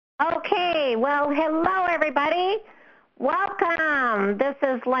Okay, well, hello, everybody. Welcome. This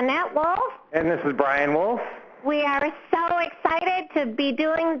is Lynette Wolf. And this is Brian Wolf. We are so excited to be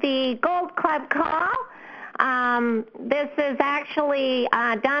doing the Gold Club call. This is actually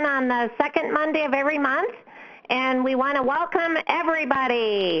done on the second Monday of every month, and we want to welcome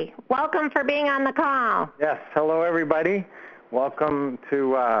everybody. Welcome for being on the call. Yes, hello, everybody. Welcome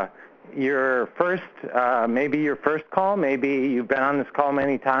to your first, maybe your first call. Maybe you've been on this call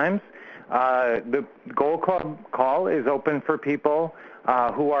many times. The Gold Club call is open for people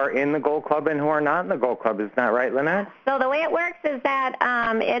who are in the Gold Club and who are not in the Gold Club. Isn't that right, Lynette? So the way it works is that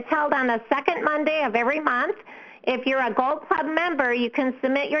it's held on the second Monday of every month. If you're a Gold Club member, you can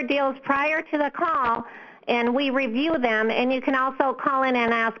submit your deals prior to the call, and we review them, and you can also call in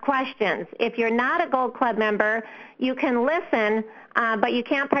and ask questions. If you're not a Gold Club member, you can listen, but you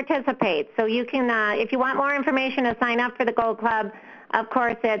can't participate. So you can, if you want more information to sign up for the Gold Club, of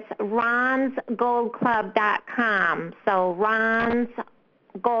course, it's ronsgoldclub.com. So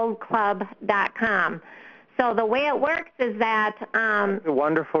ronsgoldclub.com. So the way it works is that... It's a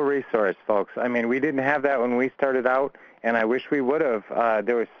wonderful resource, folks. I mean, we didn't have that when we started out, and I wish we would have.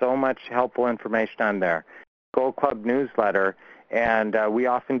 There was so much helpful information on there. Gold Club newsletter, and we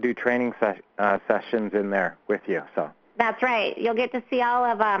often do training sessions in there with you. So. That's right. You'll get to see all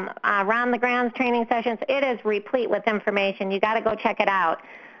of Ron LeGrand's training sessions. It is replete with information. You got to go check it out.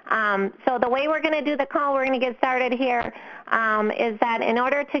 So the way we're going to do the call, we're going to get started here, is that in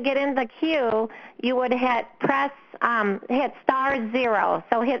order to get in the queue, you would hit *0.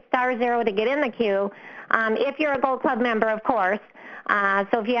 So hit *0 to get in the queue. If you're a Gold Club member, of course.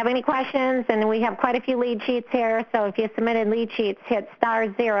 So if you have any questions, and we have quite a few lead sheets here, so if you submitted lead sheets, hit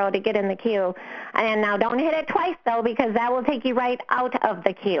 *0 to get in the queue. And now don't hit it twice, though, because that will take you right out of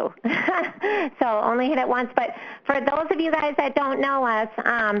the queue. So only hit it once. But for those of you guys that don't know us,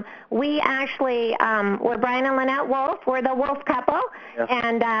 we actually, we're Brian and Lynette Wolf. We're the Wolf couple. Yep.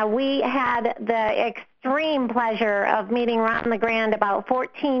 And we had the extreme pleasure of meeting Ron LeGrand about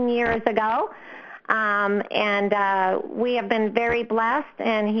 14 years ago. We have been very blessed,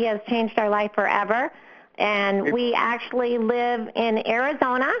 and he has changed our life forever. And we actually live in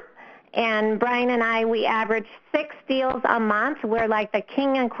Arizona, and Brian and I, we average 6 deals a month. We're like the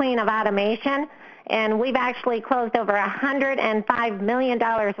king and queen of automation, and we've actually closed over $105 million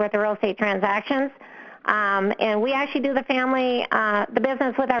worth of real estate transactions. And we actually do the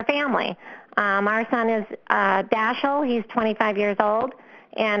business with our family. Our son is Dashiell. He's 25 years old.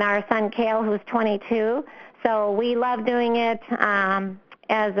 And our son, Cale, who's 22. So we love doing it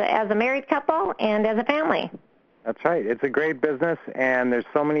as a married couple and as a family. That's right. It's a great business, and there's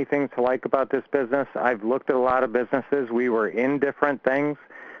so many things to like about this business. I've looked at a lot of businesses. We were in different things.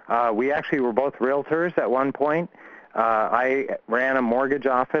 We actually were both realtors at one point. I ran a mortgage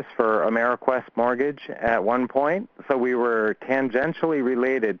office for AmeriQuest Mortgage at one point, so we were tangentially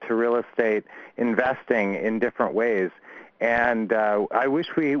related to real estate investing in different ways. And I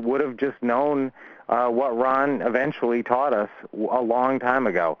wish we would have just known what Ron eventually taught us a long time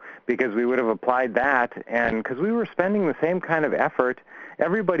ago, because we would have applied that, and because we were spending the same kind of effort.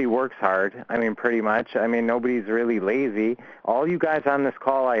 Everybody works hard, I mean, pretty much. I mean, nobody's really lazy. All you guys on this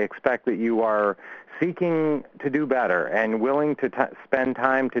call, I expect that you are seeking to do better and willing to spend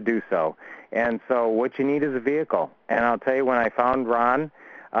time to do so. And so what you need is a vehicle. And I'll tell you, when I found Ron,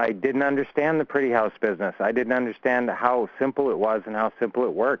 I didn't understand the pretty house business. I didn't understand how simple it was and how simple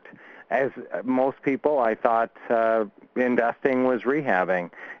it worked. As most people, I thought investing was rehabbing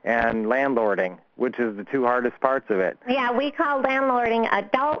and landlording, which is the 2 hardest parts of it. Yeah, we call landlording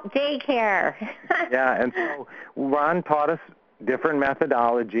adult daycare. Yeah, and so Ron taught us different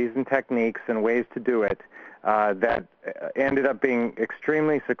methodologies and techniques and ways to do it that ended up being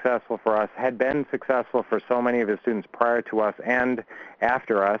extremely successful for us, had been successful for so many of his students prior to us and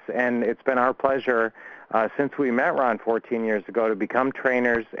after us. And it's been our pleasure since we met Ron 14 years ago to become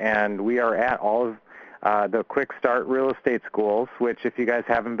trainers, and we are at all of the Quick Start Real Estate Schools, which if you guys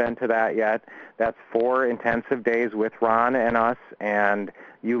haven't been to that yet, that's 4 intensive days with Ron and us, and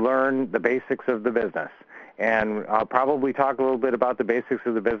you learn the basics of the business. And I'll probably talk a little bit about the basics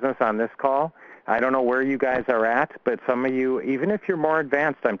of the business on this call. I don't know where you guys are at, but some of you, even if you're more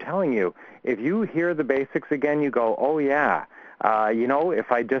advanced, I'm telling you, if you hear the basics again, you go, oh, yeah,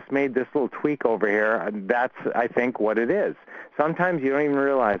 if I just made this little tweak over here, that's, I think, what it is. Sometimes you don't even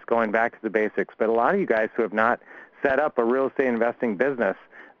realize going back to the basics, but a lot of you guys who have not set up a real estate investing business,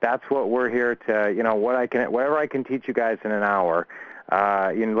 that's what we're here to, whatever I can teach you guys in an hour,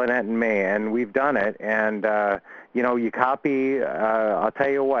 Lynette and me, and we've done it. And you copy. I'll tell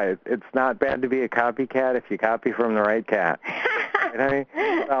you what, it's not bad to be a copycat if you copy from the right cat. Right?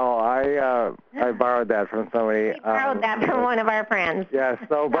 So I borrowed that from somebody. We borrowed that from one of our friends. Yeah.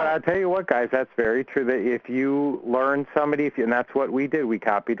 So, but I'll tell you what, guys, that's very true. That if you learn somebody, and that's what we did, we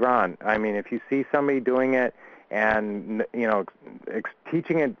copied Ron. I mean, if you see somebody doing it and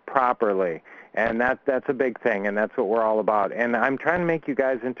teaching it properly, and that's a big thing, and that's what we're all about. And I'm trying to make you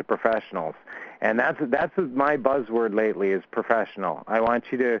guys into professionals, and that's my buzzword lately is professional. I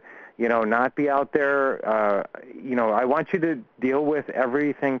want you to not be out there. I want you to deal with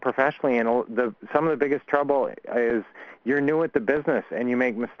everything professionally. And some of the biggest trouble is you're new at the business and you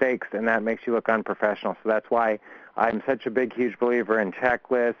make mistakes, and that makes you look unprofessional. So that's why I'm such a big, huge believer in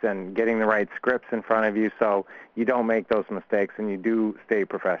checklists and getting the right scripts in front of you so you don't make those mistakes and you do stay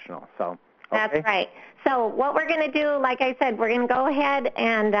professional. So. Okay. That's right. So what we're going to do, like I said, we're going to go ahead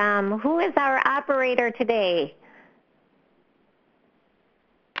and who is our operator today?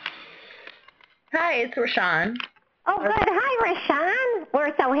 Hi, it's Rashawn. Oh, good. Hi, Rashawn.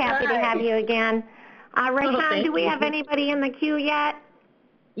 We're so happy to have you again. Rashawn, do we have anybody in the queue yet?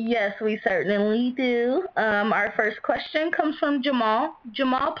 Yes, we certainly do. Our first question comes from Jamal.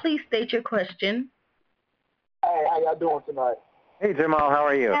 Jamal, please state your question. Hey, how y'all doing tonight? Hey, Jamal, how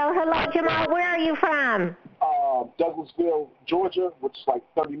are you? Oh, hello, Jamal. Where are you from? Douglasville, Georgia, which is like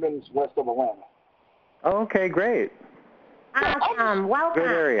 30 minutes west of Atlanta. Oh, okay, great. Awesome. Welcome.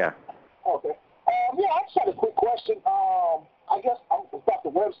 Good area. Okay. I just had a quick question. I guess about the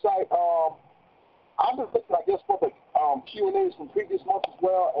website. I've been looking, I guess, for the Q&As from previous months as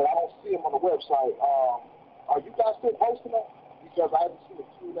well, and I don't see them on the website. Are you guys still posting them? Because I haven't seen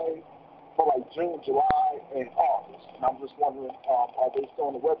the Q&A for like June, July, and August. And I'm just wondering, are they still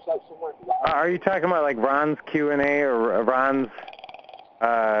on the website somewhere? Are you talking about like Ron's Q&A or Ron's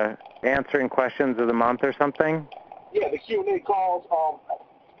answering questions of the month or something? Yeah, the Q&A calls.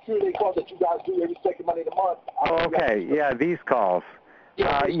 Q&A calls that you guys do every second Monday of the month. Oh, okay. Yeah, these calls.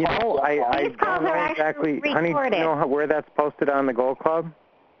 Yeah, I don't know exactly. Honey, do you know where that's posted on the Gold Club?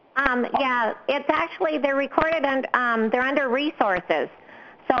 Yeah, it's actually, they're recorded and they're under resources.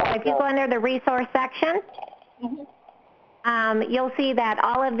 So if you go under the resource section, you'll see that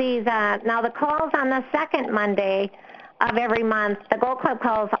all of these, now the calls on the second Monday of every month, the Gold Club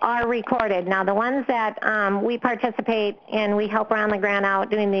calls are recorded. Now the ones that we participate in, we help Ron LeGrand out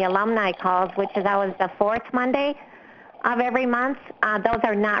doing the alumni calls, which is always the fourth Monday of every month. Those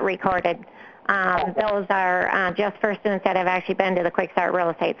are not recorded. Those are just for students that have actually been to the Quick Start Real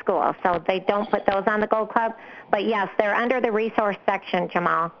Estate School. So they don't put those on the Gold Club. But yes, they're under the resource section,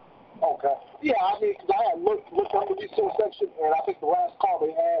 Jamal. Okay. Yeah, I mean, because I had looked on the resource section, and I think the last call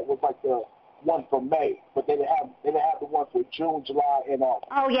they had was like the one for May, but they didn't have the one for June, July, and August.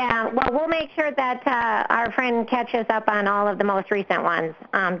 Oh yeah. Well, we'll make sure that our friend catches up on all of the most recent ones.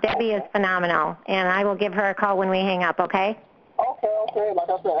 Debbie is phenomenal, and I will give her a call when we hang up. Okay. Okay. Like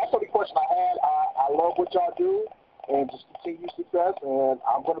I said, that's the only question I had. I love what y'all do, and just continue success. And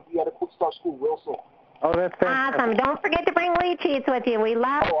I'm going to be at a Quick Start School real soon. Oh, that's fantastic. Awesome. Don't forget to bring lead sheets with you. We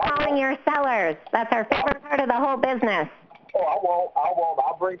love calling your sellers. That's our favorite part of the whole business. Oh, I won't.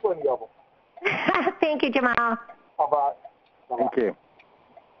 I'll bring plenty of them. Thank you, Jamal. Bye-bye. Thank you.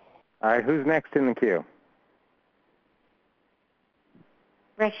 All right, who's next in the queue?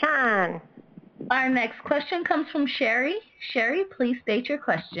 Rashawn. Our next question comes from Sherry. Sherry, please state your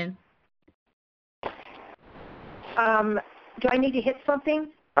question. Do I need to hit something?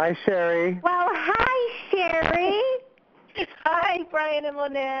 Hi, Sherry. Well, hi, Sherry. Hi, Brian and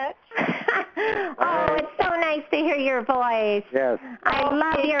Lynette. Oh, it's so nice to hear your voice. Yes. I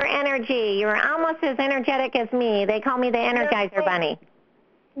love your energy. You're almost as energetic as me. They call me the Energizer Bunny.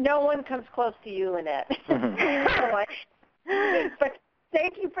 No one comes close to you, Lynette. But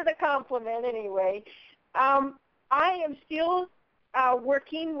thank you for the compliment anyway. I am still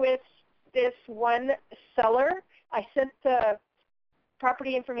working with this one seller. I sent the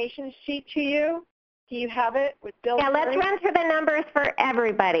property information sheet to you. Do you have it with Bill? Yeah, let's run through the numbers for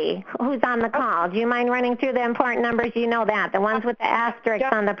everybody who's on the call. Do you mind running through the important numbers? You know that, the ones with the asterisks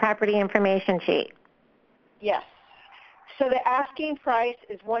on the property information sheet. Yes. So the asking price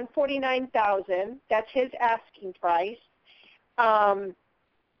is $149,000. That's his asking price. I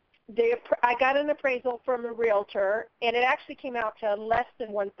got an appraisal from a realtor, and it actually came out to less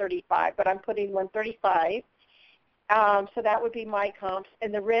than $135,000, but I'm putting $135,000. So that would be my comps,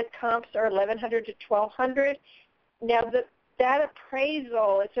 and the red comps are $1,100 to $1,200. Now that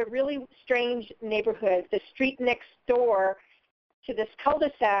appraisal, it's a really strange neighborhood. The street next door to this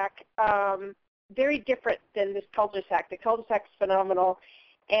cul-de-sac, very different than this cul-de-sac. The cul-de-sac is phenomenal,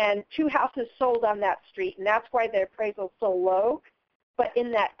 and 2 houses sold on that street, and that's why the appraisal is so low. But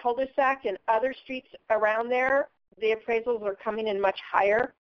in that cul-de-sac and other streets around there, the appraisals are coming in much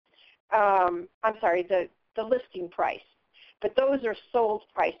higher. I'm sorry, the listing price. But those are sold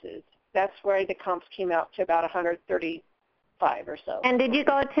prices. That's where the comps came out to about 135 or so. And did you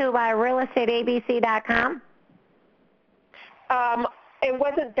go to realestateabc.com? It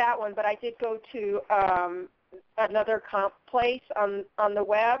wasn't that one, but I did go to another comp place on the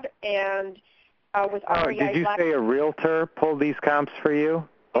web, and with REI. Did you say a realtor pulled these comps for you?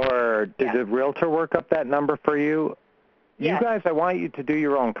 Or did the realtor work up that number for you? Yes. You guys, I want you to do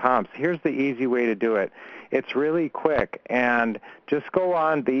your own comps. Here's the easy way to do it. It's really quick, and just go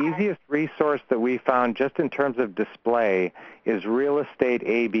on. The easiest resource that we found just in terms of display is Real Estate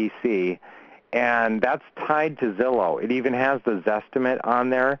ABC, and that's tied to Zillow. It even has the Zestimate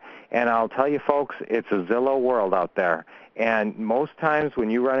on there, and I'll tell you folks, it's a Zillow world out there. And most times when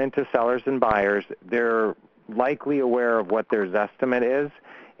you run into sellers and buyers, they're likely aware of what their Zestimate is,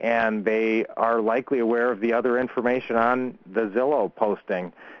 and they are likely aware of the other information on the Zillow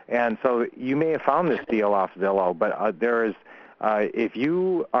posting. And so you may have found this deal off Zillow, but there is, if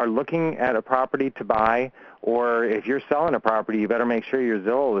you are looking at a property to buy, or if you're selling a property, you better make sure your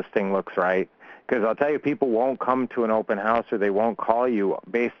Zillow listing looks right. Because I'll tell you, people won't come to an open house or they won't call you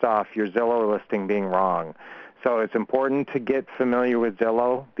based off your Zillow listing being wrong. So it's important to get familiar with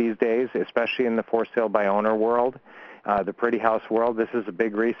Zillow these days, especially in the for sale by owner world. The Pretty House world, this is a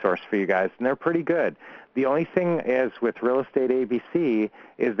big resource for you guys, and they're pretty good. The only thing is with Real Estate ABC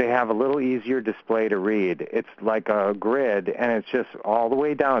is they have a little easier display to read. It's like a grid, and it's just all the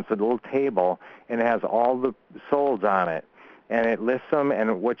way down. It's a little table, and it has all the solds on it, and it lists them.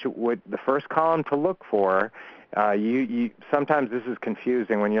 And what the first column to look for, sometimes this is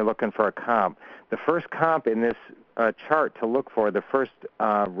confusing when you're looking for a comp. The first comp in this chart to look for, the first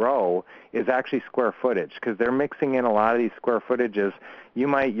row, is actually square footage, because they're mixing in a lot of these square footages.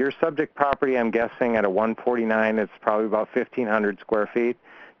 Your subject property, I'm guessing at a 149, it's probably about 1,500 square feet.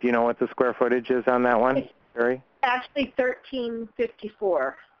 Do you know what the square footage is on that one, Sherry? Actually,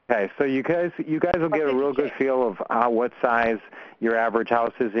 1,354. Okay, so you guys will get a real good feel of what size your average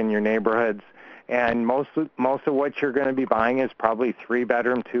house is in your neighborhoods. And most of what you're going to be buying is probably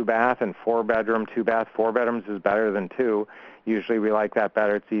 3-bedroom, 2-bath, and 4-bedroom, 2-bath. 4 bedrooms is better than 2. Usually we like that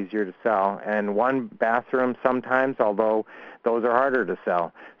better. It's easier to sell. And 1 bathroom sometimes, although those are harder to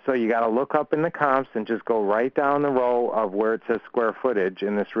sell. So you got to look up in the comps and just go right down the row of where it says square footage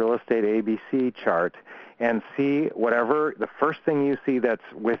in this Real Estate ABC chart, and see whatever the first thing you see that's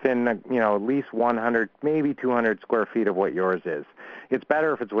within, at least 100, maybe 200 square feet of what yours is. It's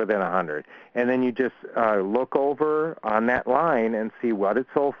better if it's within 100. And then you just look over on that line and see what it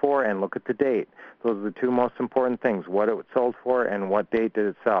sold for and look at the date. Those are the 2 most important things, what it sold for and what date did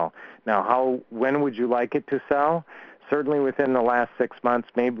it sell. Now, when would you like it to sell? Certainly within the last 6 months,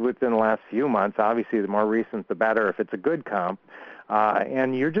 maybe within the last few months. Obviously, the more recent, the better if it's a good comp.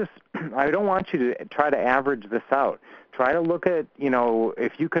 And I don't want you to try to average this out. Try to look at,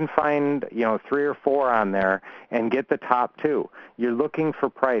 if you can find, 3 or 4 on there and get the top 2. You're looking for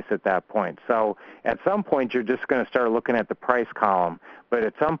price at that point. So at some point, you're just going to start looking at the price column. But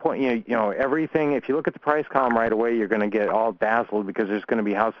at some point, everything, if you look at the price column right away, you're going to get all dazzled because there's going to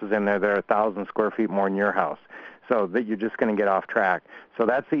be houses in there that are 1,000 square feet more than your house. So that you're just going to get off track. So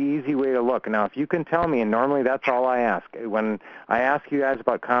that's the easy way to look. Now, if you can tell me, and normally that's all I ask. When I ask you guys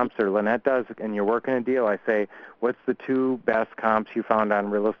about comps, or Lynette does, and you're working a deal, I say, what's the 2 best comps you found on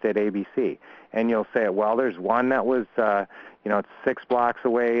Real Estate ABC? And you'll say, well, there's one that was, it's 6 blocks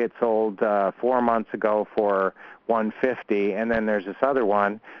away. It sold 4 months ago for $150, and then there's this other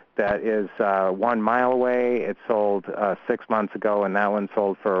one that is 1 mile away. It sold 6 months ago, and that one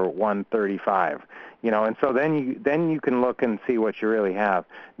sold for $135. And so then you can look and see what you really have.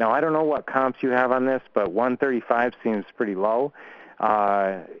 Now, I don't know what comps you have on this, but 135 seems pretty low.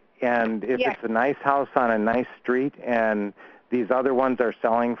 And if it's a nice house on a nice street, and these other ones are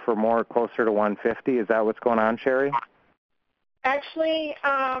selling for more closer to 150, is that what's going on, Sherry? Actually,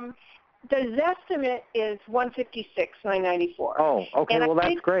 the Zestimate is 156,994. Oh, okay. Well,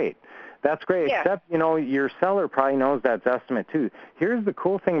 that's great. That's great. Yeah. Except, your seller probably knows that Zestimate too. Here's the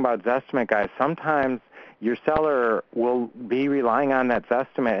cool thing about Zestimate, guys. Sometimes your seller will be relying on that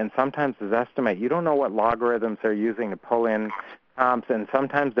Zestimate, and sometimes the Zestimate, you don't know what logarithms they're using to pull in comps, and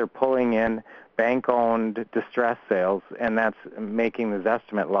sometimes they're pulling in bank-owned distress sales, and that's making the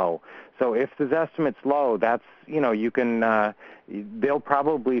Zestimate low. So if the Zestimate's low, that's, you can, they'll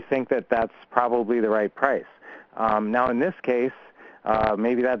probably think that that's probably the right price. Now, in this case,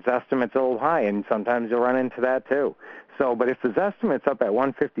 maybe that Zestimate's a little high, and sometimes you'll run into that too. So, but if the Zestimate's up at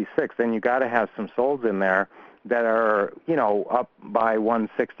 156, then you got to have some solds in there that are, up by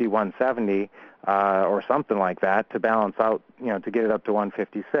 160, 170, or something like that to balance out, to get it up to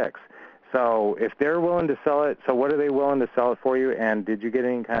 156. So if they're willing to sell it, so what are they willing to sell it for you? And did you get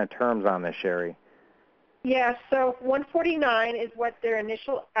any kind of terms on this, Sherry? Yeah, so 149 is what their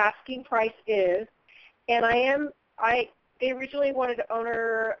initial asking price is, and they originally wanted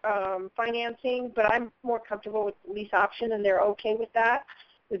owner financing, but I'm more comfortable with lease option, and they're okay with that,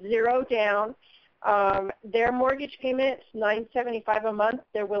 with 0 down. Their mortgage payment's $975 a month.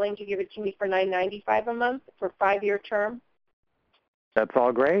 They're willing to give it to me for $995 a month for a 5-year term. That's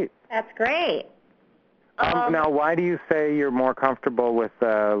all great. That's great. Now, why do you say you're more comfortable with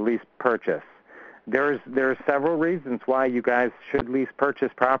lease purchase? There's several reasons why you guys should lease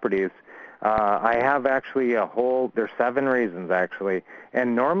purchase properties. I have actually there's 7 reasons actually.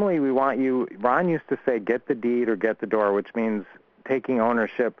 And normally we want you, Ron used to say get the deed or get the door, which means taking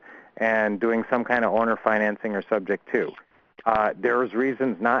ownership and doing some kind of owner financing or subject to. There's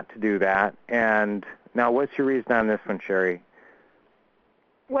reasons not to do that. And now what's your reason on this one, Sherry?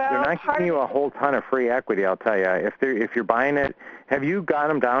 Well, they're not giving you a whole ton of free equity, I'll tell you. If you're buying it, have you got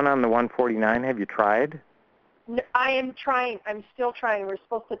them down on the 149? Have you tried? No, I am trying. I'm still trying. We're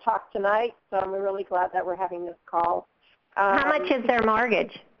supposed to talk tonight, so I'm really glad that we're having this call. How much is their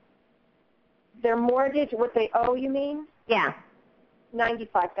mortgage? Their mortgage, what they owe, you mean? Yeah.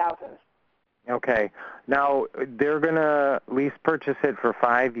 $95,000. Okay. Now they're gonna lease purchase it for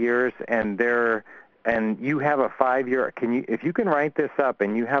 5 years, and you have a 5-year. If you can write this up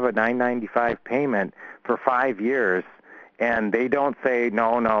and you have a $995 payment for 5 years, and they don't say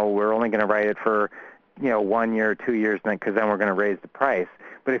no, we're only going to write it for 1 year, 2 years, because then we're going to raise the price.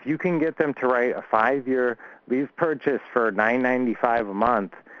 But if you can get them to write a 5-year lease purchase for $995 a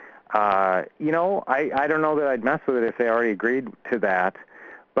month, I don't know that I'd mess with it if they already agreed to that.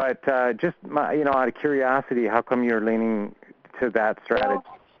 But just out of curiosity, how come you're leaning to that strategy?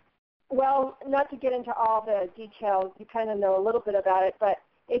 Well, not to get into all the details, you kind of know a little bit about it, but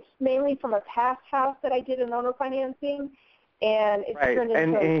it's mainly from a past house that I did in owner financing, and it's right. turned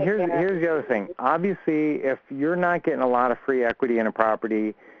into and here's the other thing. Obviously, if you're not getting a lot of free equity in a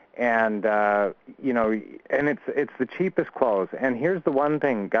property, and and it's the cheapest close. And here's the one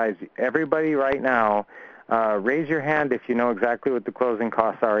thing, guys. Everybody right now, raise your hand if you know exactly what the closing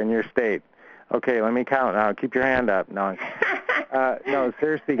costs are in your state. Okay, let me count now. Keep your hand up. No, no,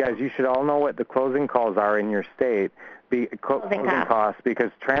 seriously, guys, you should all know what the closing calls are in your state, closing costs,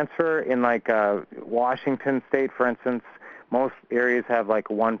 because transfer in like Washington State, for instance, most areas have like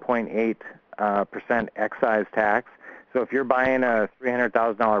 1.8% excise tax. So if you're buying a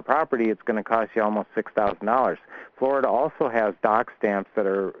 $300,000 property, it's going to cost you almost $6,000. Florida also has dock stamps that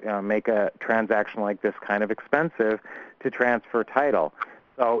are make a transaction like this kind of expensive to transfer title.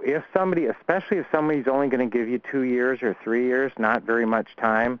 So if somebody, especially if somebody's only going to give you 2 years or 3 years, not very much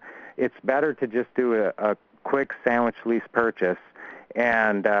time, it's better to just do a quick sandwich lease purchase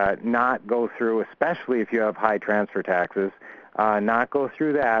and not go through, especially if you have high transfer taxes, not go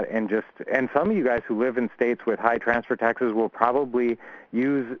through that and some of you guys who live in states with high transfer taxes will probably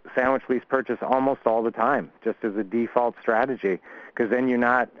use sandwich lease purchase almost all the time, just as a default strategy, because then you're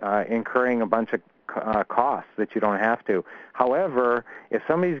not incurring a bunch of costs that you don't have to. However, if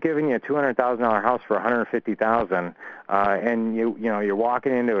somebody's giving you a $200,000 house for $150,000, and you're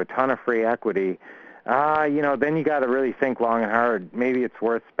walking into a ton of free equity, then you got to really think long and hard. Maybe it's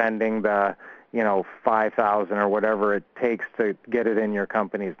worth spending the $5,000 or whatever it takes to get it in your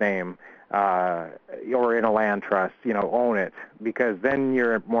company's name, or in a land trust. Own it, because then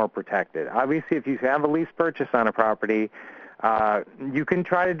you're more protected. Obviously, if you have a lease purchase on a property, you can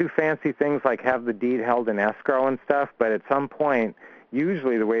try to do fancy things like have the deed held in escrow and stuff, but at some point,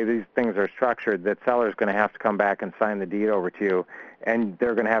 usually the way these things are structured, that seller's going to have to come back and sign the deed over to you, and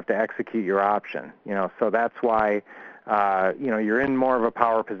they're going to have to execute your option. So that's why, you're in more of a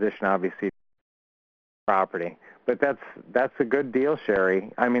power position, obviously, property. But that's a good deal,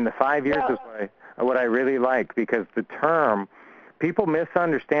 Sherry. I mean, the 5 years is what I really like, because the term, people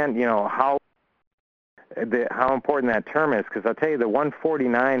misunderstand, how important that term is, because I'll tell you, the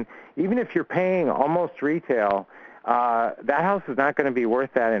 149, even if you're paying almost retail, that house is not going to be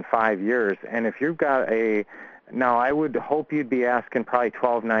worth that in 5 years. And if you've got now I would hope you'd be asking probably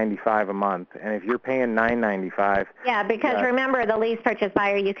 $1,295 a month, and if you're paying $995. Yeah, because remember, the lease purchase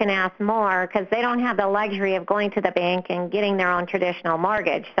buyer, you can ask more because they don't have the luxury of going to the bank and getting their own traditional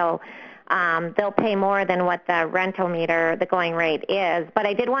mortgage. So they'll pay more than what the rental meter, the going rate is. But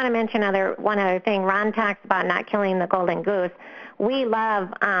I did want to mention one other thing. Ron talks about not killing the golden goose. we love,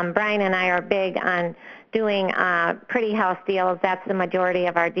 Brian and I are big on doing pretty house deals. That's the majority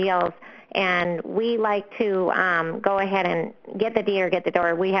of our deals. And we like to go ahead and get the deed or get the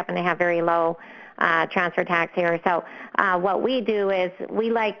door. We happen to have very low transfer tax here. So what we do is we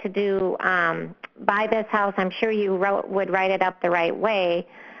like to do, buy this house. I'm sure you would write it up the right way.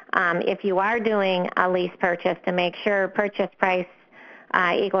 If you are doing a lease purchase, to make sure purchase price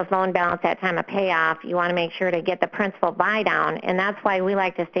equals loan balance at time of payoff, you want to make sure to get the principal buy down. And that's why we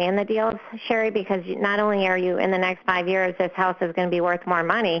like to stay in the deals, Sherry, because not only are you in the next 5 years, this house is going to be worth more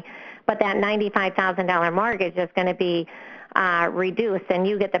money, but that $95,000 mortgage is going to be reduced, and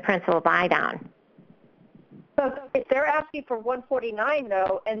you get the principal buy down. So if they're asking for $149,000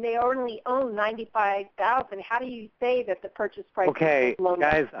 though, and they only own $95,000, how do you say that the purchase price Okay, is low?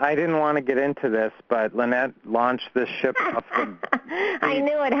 guys, I didn't want to get into this, but Lynette launched this ship off the I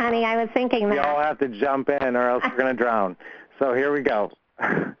knew it, honey. I was thinking that. We all have to jump in or else we're going to drown. So here we go.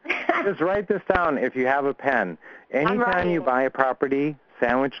 Just write this down if you have a pen. Anytime you buy a property,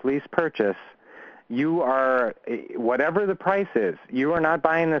 sandwich lease purchase, you are, whatever the price is, you are not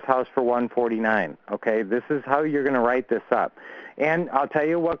buying this house for $149,000, okay? This is how you're going to write this up. And I'll tell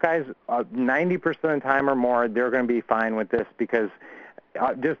you what, guys, 90% of the time or more, they're going to be fine with this because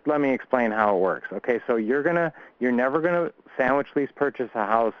just let me explain how it works. Okay, so you're never going to sandwich lease purchase a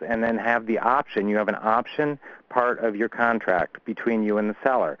house and then have the option. You have an option part of your contract between you and the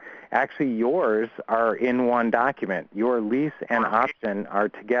seller. Actually, yours are in one document. Your lease and option are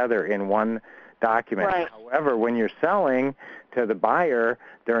together in one document. Right. However, when you're selling to the buyer,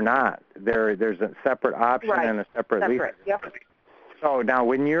 they're not. There's a separate option and a separate lease. Yep. So now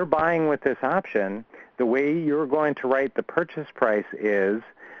when you're buying with this option, the way you're going to write the purchase price is,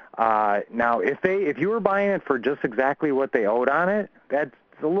 now if you were buying it for just exactly what they owed on it, that's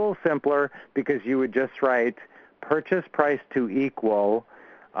a little simpler because you would just write purchase price to equal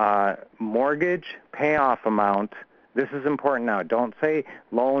mortgage payoff amount. This is important now. Don't say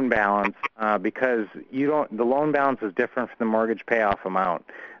loan balance because the loan balance is different from the mortgage payoff amount.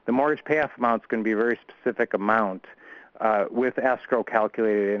 The mortgage payoff amount is going to be a very specific amount with escrow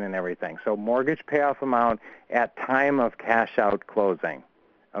calculated in and everything. So mortgage payoff amount at time of cash out closing.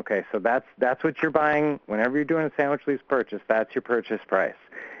 Okay, so that's what you're buying. Whenever you're doing a sandwich lease purchase, that's your purchase price.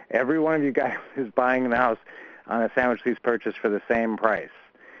 Every one of you guys is buying the house on a sandwich lease purchase for the same price.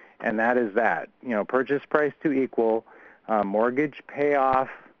 And that is that. Purchase price to equal mortgage payoff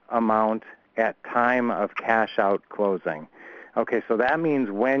amount at time of cash out closing. Okay, so that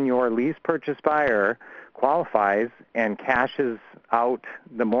means when your lease purchase buyer qualifies and cashes out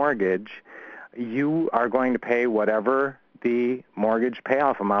the mortgage, you are going to pay whatever the mortgage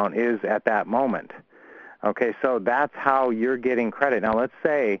payoff amount is at that moment. Okay, so that's how you're getting credit. Now let's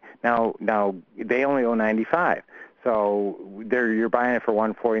say now they only owe $95,000. So you're buying it for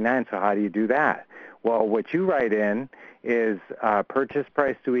 $149,000. So how do you do that? Well, what you write in is purchase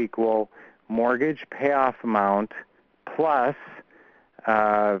price to equal mortgage payoff amount plus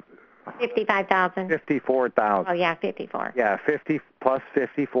 $55,000. $54,000. Oh yeah, 54. Yeah, 50 plus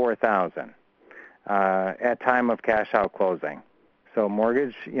 $54,000 at time of cash out closing. So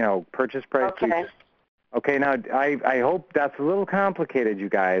mortgage, purchase price. Okay. Okay. Now I hope that's a little complicated, you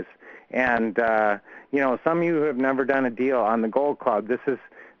guys. And some of you who have never done a deal on the Gold Club, this is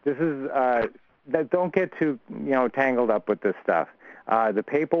that don't get too tangled up with this stuff. The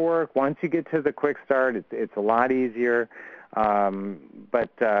paperwork, once you get to the quick start, it's a lot easier. But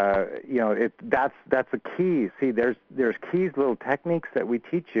that's a key. See, there's keys, little techniques that we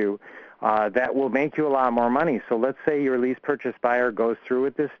teach you that will make you a lot more money. So let's say your lease purchase buyer goes through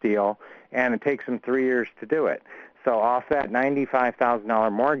with this deal, and it takes them 3 years to do it. So off that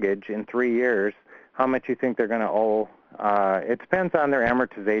 $95,000 mortgage in 3 years, how much you think they're going to owe? It depends on their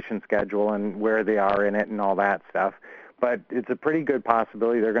amortization schedule and where they are in it and all that stuff. But it's a pretty good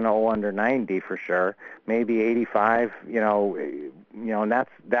possibility they're going to owe under 90 for sure, maybe 85. And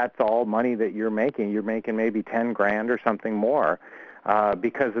that's all money that you're making. You're making maybe 10 grand or something more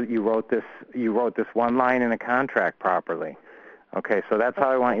because you wrote this one line in a contract properly. Okay, so that's how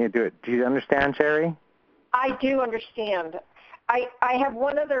I want you to do it. Do you understand, Sherry? I do understand. I have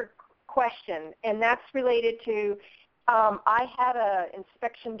one other question, and that's related to I had an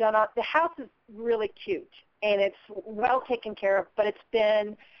inspection done on the house. Is really cute, and it's well taken care of, but it's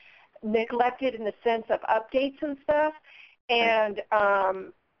been neglected in the sense of updates and stuff. And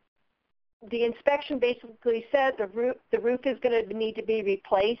the inspection basically said the roof is going to need to be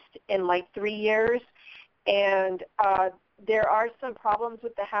replaced in like 3 years, and there are some problems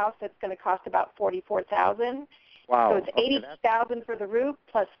with the house that's going to cost about $44,000. Wow. So it's $80,000 for the roof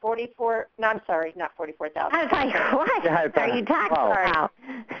plus 44. No, I'm sorry, not 44,000. I was like, what Yeah, I thought, are you talking about?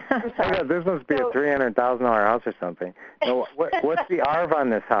 I'm sorry. Yeah, this must be a $300,000 house or something. So what's the ARV on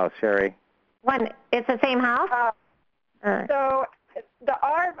this house, Sherry? It's the same house? So the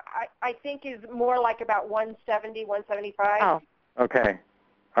ARV, I think, is more like about 170, 175. Oh. Okay.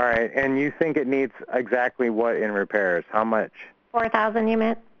 All right. And you think it needs exactly what in repairs? How much? 4,000, you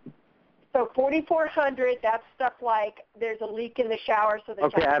meant? So 4,400. That's stuff like there's a leak in the shower, so the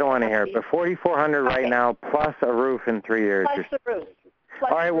Okay, I don't want to hear it. But 4,400 right now plus a roof in 3 years. Plus the roof.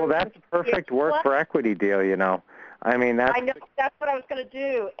 All right. Well, that's perfect work for equity deal. You know. I mean, that's. I know that's what I was going to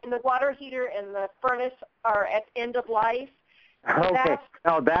do. And the water heater and the furnace are at end of life. So Okay.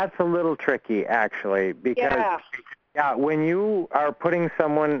 No, that's a little tricky actually because. Yeah, when you are putting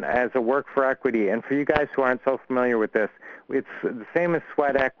someone as a work for equity, and for you guys who aren't so familiar with this, it's the same as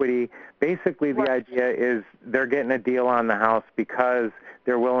sweat equity. Basically, the idea is they're getting a deal on the house because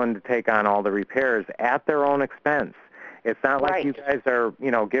they're willing to take on all the repairs at their own expense. It's not like you guys are,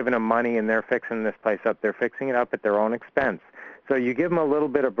 giving them money and they're fixing this place up. They're fixing it up at their own expense. So you give them a little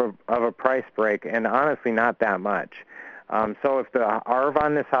bit of a price break, and honestly, not that much. So if the ARV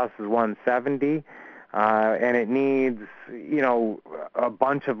on this house is 170. And it needs, a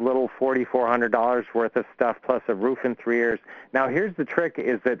bunch of little $4,400 worth of stuff plus a roof in 3 years. Now, here's the trick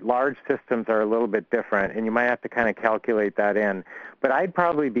is that large systems are a little bit different, and you might have to kind of calculate that in. But I'd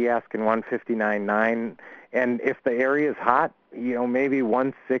probably be asking 159.9, and if the area is hot, maybe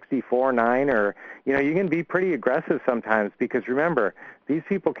 164.9, or, you can be pretty aggressive sometimes because remember, these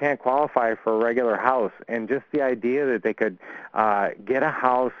people can't qualify for a regular house, and just the idea that they could get a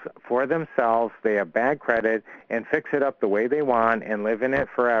house for themselves, they have bad credit, and fix it up the way they want and live in it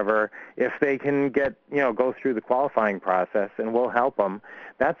forever, if they can get, go through the qualifying process, and we'll help them,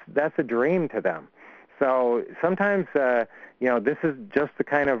 that's a dream to them. So sometimes, this is just the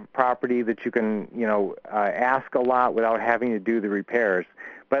kind of property that you can, ask a lot without having to do the repairs.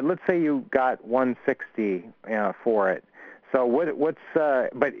 But let's say you got 160 for it. So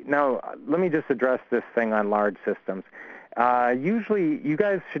but now let me just address this thing on large systems. Usually, you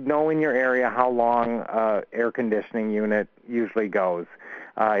guys should know in your area how long air conditioning unit usually goes,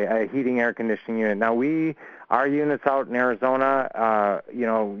 a heating air conditioning unit. Now, our units out in Arizona,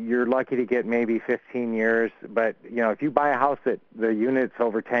 you're lucky to get maybe 15 years. But, if you buy a house that the unit's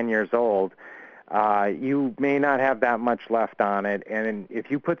over 10 years old, you may not have that much left on it. And if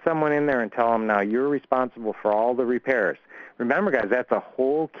you put someone in there and tell them, now, you're responsible for all the repairs. Remember, guys, that's a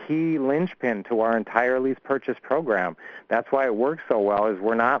whole key linchpin to our entire lease purchase program. That's why it works so well is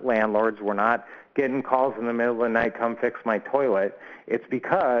we're not landlords. We're not getting calls in the middle of the night, come fix my toilet. It's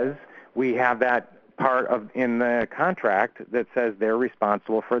because we have that part in the contract that says they're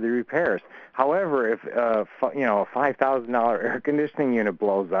responsible for the repairs. However, if a $5,000 air conditioning unit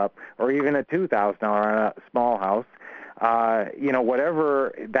blows up, or even a $2,000 on a small house,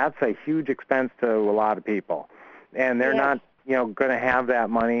 whatever, that's a huge expense to a lot of people, and they're not going to have that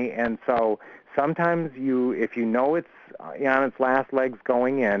money. And so sometimes if you know it's on its last legs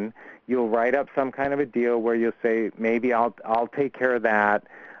going in, you'll write up some kind of a deal where you'll say, maybe I'll take care of that.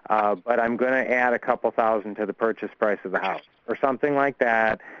 But I'm going to add a couple thousand to the purchase price of the house or something like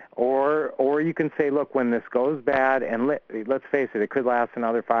that. Or you can say, look, when this goes bad, and let's face it, it could last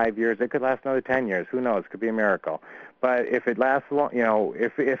another 5 years. It could last another 10 years. Who knows? It could be a miracle. But if it lasts long,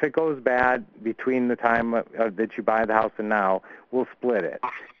 if it goes bad between the time that you buy the house and now, we'll split it.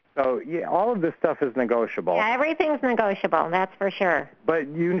 So, all of this stuff is negotiable. Yeah, everything's negotiable, that's for sure. But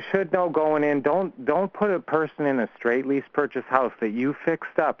you should know going in, don't put a person in a straight lease purchase house that you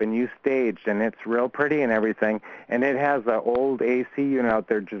fixed up and you staged and it's real pretty and everything, and it has an old AC unit out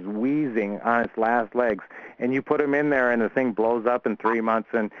there just wheezing on its last legs, and you put them in there and the thing blows up in 3 months,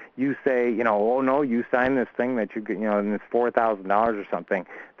 and you say, oh, no, you signed this thing that you and it's $4,000 or something.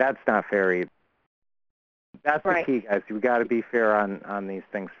 That's not fair either. That's the key, guys. We've got to be fair on these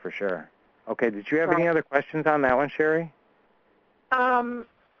things for sure. Okay, did you have any other questions on that one, Sherry? No,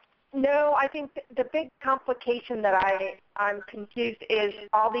 I think the big complication that I'm confused is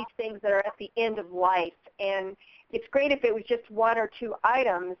all these things that are at the end of life. And it's great if it was just one or two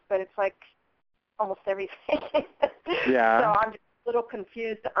items, but it's like almost everything. Yeah. So I'm just a little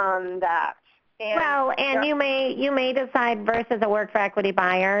confused on that. And you may decide versus a work for equity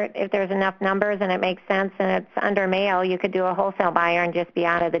buyer, if there's enough numbers and it makes sense and it's under mail, you could do a wholesale buyer and just be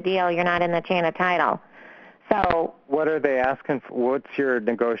out of the deal. You're not in the chain of title. So what are they asking for? What's your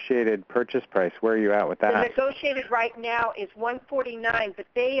negotiated purchase price? Where are you at with that? The negotiated right now is $149, but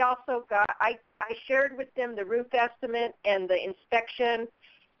they also got, I shared with them the roof estimate and the inspection,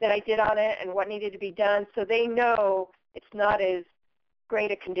 that I did on it and what needed to be done, so they know it's not as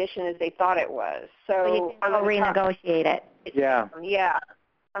great a condition as they thought it was. So you can go renegotiate it. Yeah. Yeah,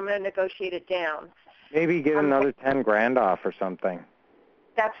 I'm going to negotiate it down. Maybe get another 10 grand off or something.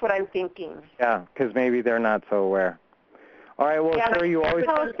 That's what I'm thinking. Yeah, because maybe they're not so aware. All right, well, Yeah, Sherry, you always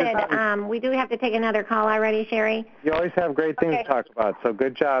posted. We do have to take another call already, Sherry. You always have great things to talk about, so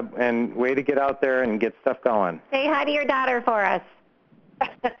good job, and way to get out there and get stuff going. Say hi to your daughter for us.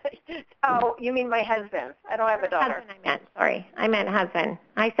 Oh, you mean my husband? I don't have a daughter. Husband, I meant. Sorry, I meant husband.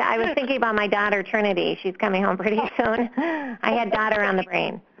 I was thinking about my daughter Trinity. She's coming home pretty soon. I had daughter on the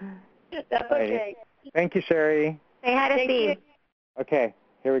brain. That's okay. Thank you, Sherry. Say hi to Thank Steve. you. Okay,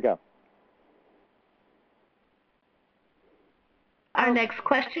 here we go. Our next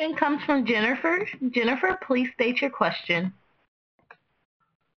question comes from Jennifer. Jennifer, please state your question.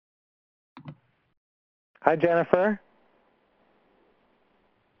 Hi, Jennifer.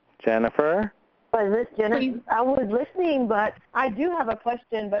 Jennifer? Was this Jennifer? Please. I was listening, but I do have a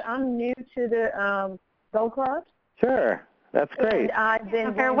question, but I'm new to the Go Club. Sure, that's great. And I've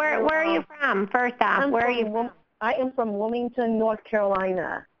been Jennifer, where are you from, first off? Where are you from? I am from Wilmington, North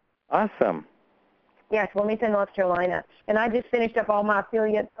Carolina. Awesome. Yes, Wilmington, North Carolina. And I just finished up all my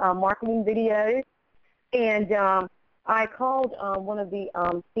affiliate marketing videos. And I called one of the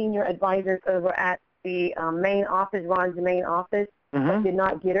senior advisors over at the main office, Ron's main office. Mm-hmm. Did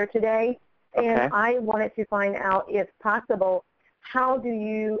not get her today. Okay. And I wanted to find out, if possible, how do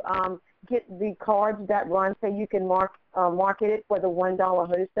you get the cards that Ron said you can market it for the $1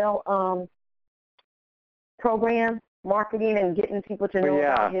 wholesale program, marketing and getting people to know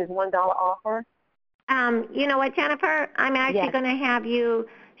about his $1 offer? You know what, Jennifer? I'm actually going to have you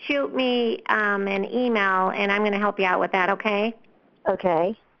shoot me an email, and I'm going to help you out with that, okay?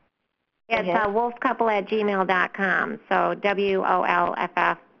 Okay. It's wolffcouple@gmail.com, so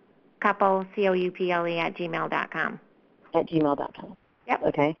WOLFF couple, COUPLE @gmail.com. At gmail.com. Yep.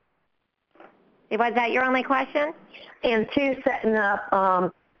 Okay. Was that your only question? And two, setting up,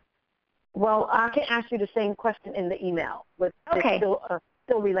 well, I can ask you the same question in the email, but it's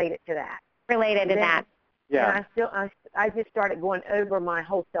still related to that. Related to that. Yeah. And I just started going over my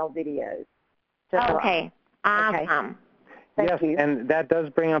wholesale videos. Okay. Awesome. Okay. Yes, and that does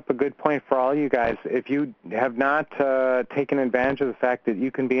bring up a good point for all you guys. If you have not taken advantage of the fact that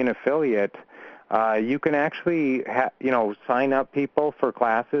you can be an affiliate, you can actually sign up people for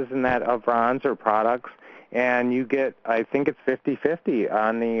classes and that of Ron's or products, and you get, I think it's 50-50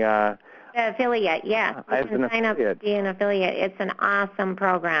 on the affiliate, yeah. You as can an sign up to be an affiliate. It's an awesome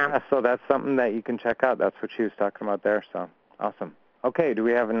program. So that's something that you can check out. That's what she was talking about there, so awesome. Okay, do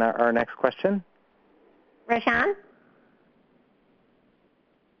we have our next question? Rashawn?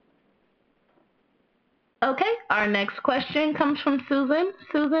 Okay, our next question comes from Susan.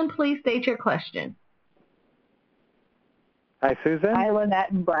 Susan, please state your question. Hi, Susan. Hi, Lynette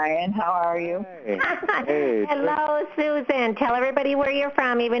and Brian. How are you? Hey. Hey. Hello, Susan. Tell everybody where you're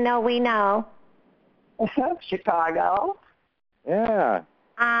from, even though we know. Chicago. Yeah.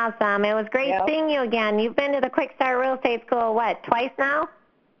 Awesome. It was great seeing you again. You've been to the Quick Start Real Estate School, what, twice now?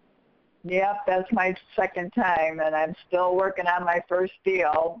 Yep, that's my second time, and I'm still working on my first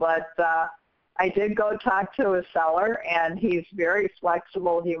deal, but I did go talk to a seller, and he's very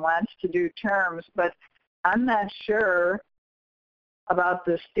flexible. He wants to do terms, but I'm not sure about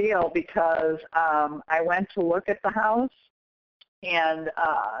this deal because I went to look at the house, and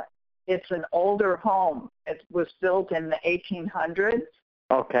it's an older home. It was built in the 1800s.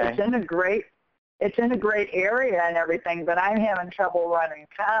 Okay. It's in a great area and everything, but I'm having trouble running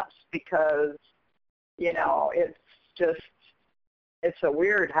comps because, it's a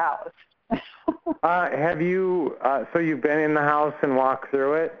weird house. Have you, so you've been in the house and walked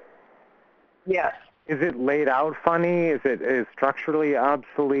through it? Yes. Is it laid out funny? Is it structurally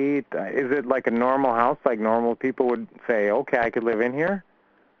obsolete? Is it like a normal house, like normal people would say, okay, I could live in here?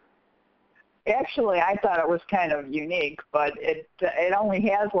 Actually, I thought it was kind of unique, but it only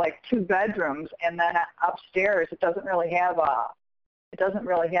has like 2 bedrooms, and then upstairs it doesn't really have a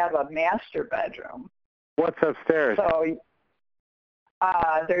master bedroom. What's upstairs? So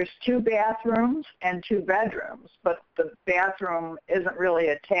there's 2 bathrooms and 2 bedrooms, but the bathroom isn't really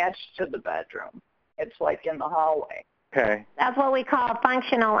attached to the bedroom. It's like in the hallway. Okay. That's what we call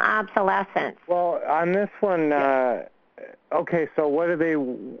functional obsolescence. Well, on this one, okay, so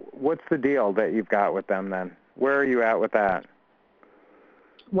what's the deal that you've got with them then? Where are you at with that?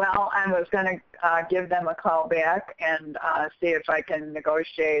 Well, I was going to give them a call back and see if I can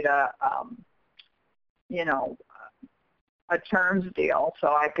negotiate a terms deal so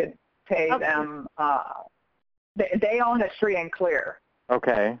I could pay them. They own it free and clear.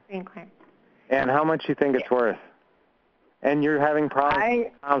 Okay. Green Clear. And how much do you think it's worth? And you're having problems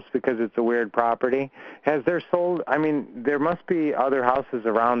with the house because it's a weird property. Has there sold? I mean, there must be other houses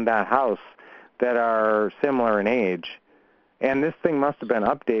around that house that are similar in age, and this thing must have been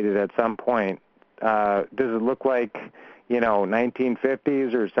updated at some point. Does it look like,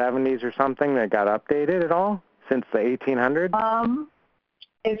 1950s or 70s or something that got updated at all since the 1800s?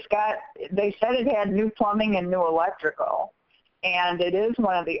 They said it had new plumbing and new electrical. And it is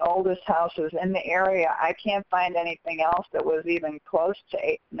one of the oldest houses in the area. I can't find anything else that was even close to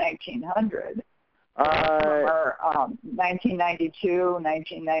 1900. Or 1992,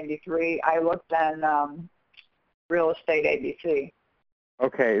 1993. I looked on Real Estate ABC.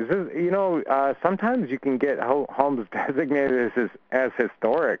 Okay. Is this, sometimes you can get homes designated as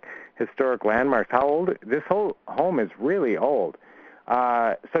historic landmarks. How old? This whole home is really old.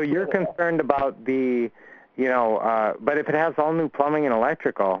 So you're concerned about the... but if it has all new plumbing and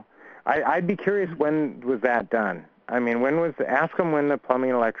electrical, I'd be curious, when was that done? I mean, ask them when the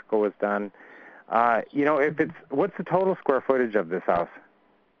plumbing and electrical was done. What's the total square footage of this house?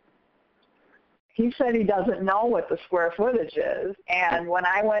 He said he doesn't know what the square footage is. And when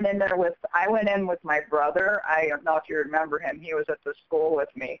I went in with my brother. I don't know if you remember him. He was at the school with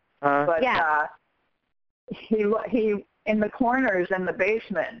me. But yeah. He in the corners in the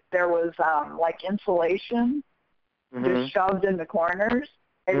basement, there was like insulation just shoved in the corners.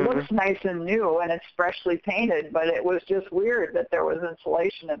 It looks nice and new, and it's freshly painted, but it was just weird that there was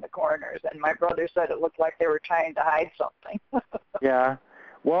insulation in the corners. And my brother said it looked like they were trying to hide something. Yeah.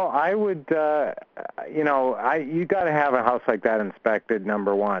 Well, I would, you got to have a house like that inspected,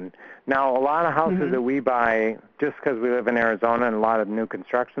 number one. Now, a lot of houses that we buy, just because we live in Arizona and a lot of new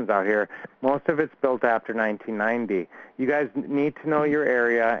constructions out here, most of it's built after 1990. You guys need to know your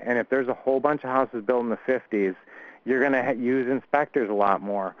area, and if there's a whole bunch of houses built in the 50s, you're going to use inspectors a lot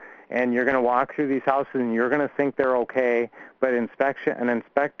more. And you're going to walk through these houses, and you're going to think they're okay, but an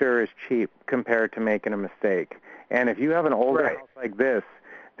inspector is cheap compared to making a mistake. And if you have an older house like this,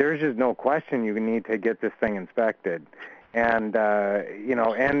 there's just no question you need to get this thing inspected. And,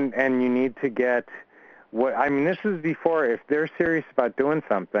 and you need to get this is before, if they're serious about doing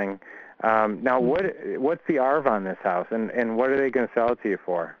something. Now, what's the ARV on this house, and what are they going to sell it to you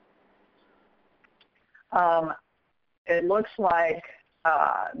for? It looks like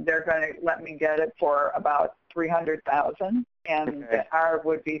they're going to let me get it for about $300,000, and the ARV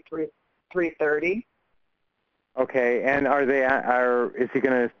would be $330,000. Okay, and is he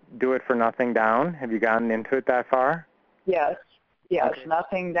going to do it for nothing down? Have you gotten into it that far? Yes, okay.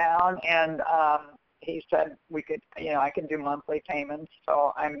 Nothing down, and he said we could, I can do monthly payments,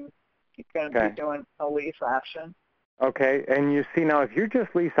 so I'm going to be doing a lease option. Okay, and you see now, if you're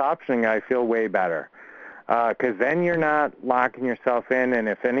just lease optioning, I feel way better, because then you're not locking yourself in, and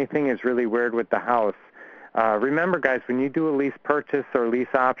if anything is really weird with the house, remember, guys, when you do a lease purchase or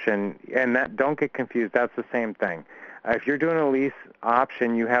lease option, and don't get confused, that's the same thing. If you're doing a lease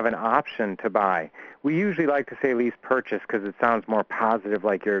option, you have an option to buy. We usually like to say lease purchase because it sounds more positive,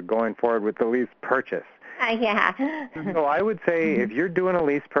 like you're going forward with the lease purchase. Yeah. So I would say if you're doing a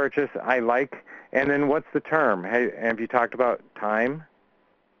lease purchase, and then what's the term? Have you talked about time?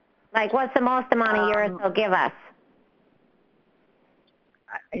 Like, what's the most amount of years they'll give us?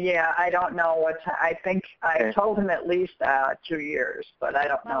 Yeah, I don't know I think I told him at least 2 years, but I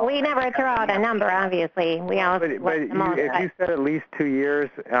don't know. We never throw out a number, obviously. We always if you said at least 2 years,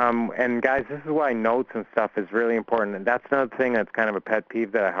 and guys, this is why notes and stuff is really important. And that's another thing that's kind of a pet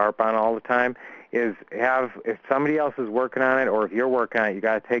peeve that I harp on all the time, is if somebody else is working on it, or if you're working on it, you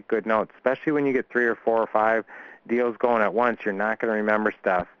got to take good notes, especially when you get 3 or 4 or 5 deals going at once. You're not going to remember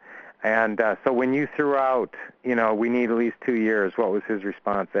stuff. And so when you threw out, we need at least 2 years, what was his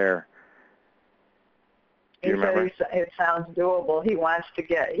response there? Do you remember? He said it sounds doable. He wants to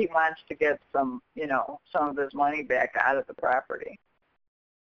get some, some of his money back out of the property.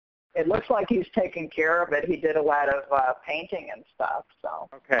 It looks like he's taking care of it. He did a lot of painting and stuff. So.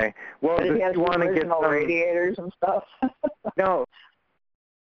 Okay. Well, does he have some original radiators and stuff? No.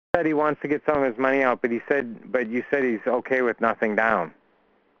 He said he wants to get some of his money out, but you said he's okay with nothing down.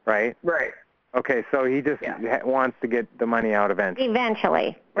 Right? Right. Okay, so he just wants to get the money out eventually.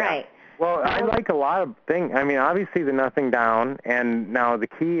 Eventually, right. Well, I like a lot of things. I mean, obviously the nothing down, and now the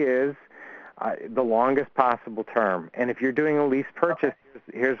key is the longest possible term. And if you're doing a lease purchase,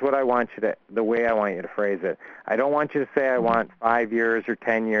 here's what the way I want you to phrase it. I don't want you to say I want 5 years or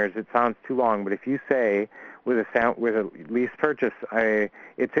 10 years. It sounds too long. But if you say, with a lease purchase,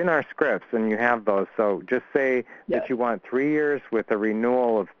 it's in our scripts, and you have those. So just say that you want 3 years with a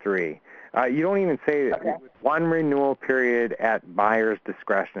renewal of 3. You don't even say it. Okay. One renewal period at buyer's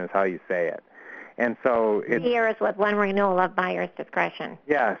discretion is how you say it. And so it's 3 years with one renewal of buyer's discretion.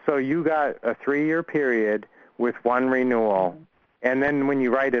 Yeah, so you got a 3-year period with one renewal, and then when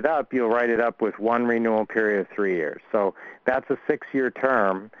you write it up, you'll write it up with one renewal period of 3 years. So that's a 6-year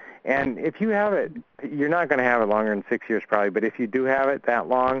term. And if you have it, you're not going to have it longer than 6 years probably, but if you do have it that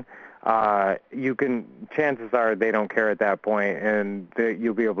long, chances are they don't care at that point, and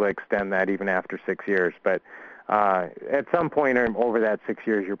you'll be able to extend that even after 6 years. But at some point over that 6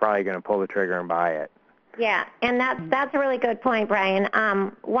 years, you're probably going to pull the trigger and buy it. Yeah, and that's a really good point, Brian.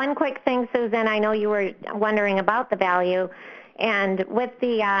 One quick thing, Susan, I know you were wondering about the value, and with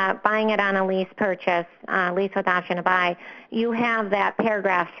the buying it on a lease purchase, lease with option to buy, you have that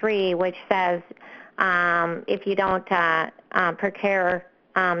paragraph 3, which says if you don't procure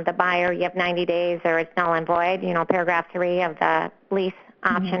the buyer, you have 90 days or it's null and void, paragraph 3 of the lease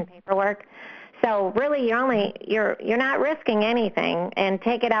option paperwork. So really, you're not risking anything, and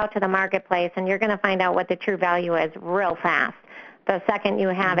take it out to the marketplace, and you're going to find out what the true value is real fast the second you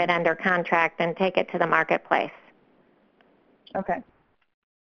have it under contract and take it to the marketplace. Okay.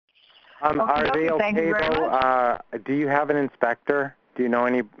 Are they Thank you okay, very though? much. Do you have an inspector? Do you know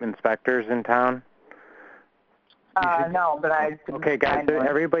any inspectors in town? No, but I... Okay, guys,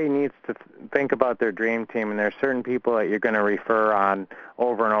 everybody needs to think about their dream team, and there's certain people that you're going to refer on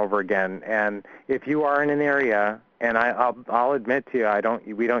over and over again. And if you are in an area, and I'll admit to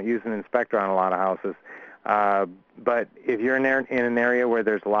you, we don't use an inspector on a lot of houses, but if you're in an area where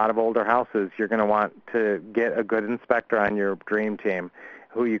there's a lot of older houses, you're going to want to get a good inspector on your dream team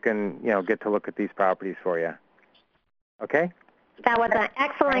who you can, get to look at these properties for you. Okay? That was an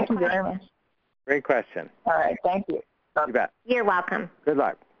excellent Thank you very question. much. Great question. All right, thank you. You bet. You're welcome. Good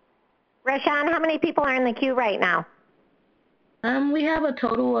luck. Rashawn, how many people are in the queue right now? We have a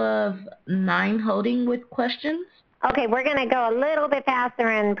total of 9 holding with questions. Okay, we're going to go a little bit faster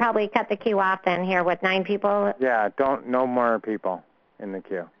and probably cut the queue off then here with 9 people. Yeah, no more people in the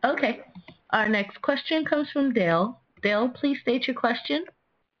queue. Okay. Our next question comes from Dale. Dale, please state your question.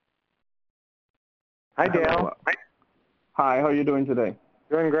 Hi, Dale. Hi, how are you doing today?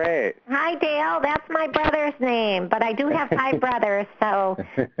 Doing great. Hi, Dale. That's my brother's name, but I do have 5 brothers, so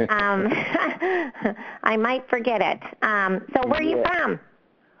I might forget it. So where are you from?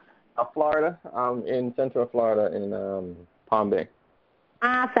 Florida. I'm in Central Florida in Palm Bay.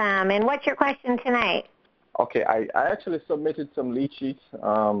 Awesome. And what's your question tonight? Okay, I actually submitted some lead sheets.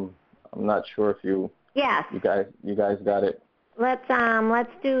 I'm not sure if you guys got it. Let's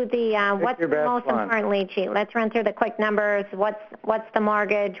do the what's the most important lead sheet. Let's run through the quick numbers. What's the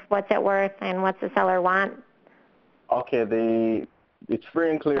mortgage? What's it worth? And what's the seller want? Okay, it's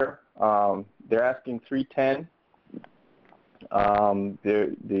free and clear. They're asking $310.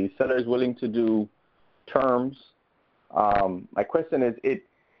 The seller is willing to do terms. My question is,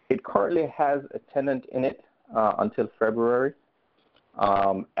 it currently has a tenant in it until February,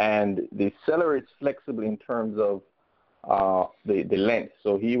 and the seller is flexible in terms of the length.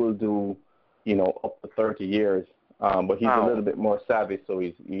 So he will do, up to 30 years, but he's a little bit more savvy. So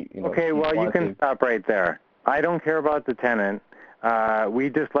he's Okay, well, you can stop right there. I don't care about the tenant. We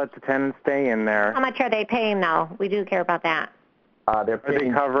just let the tenant stay in there. How much are they paying now? We do care about that. Are they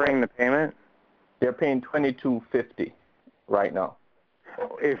covering the payment? They're paying $22.50 right now.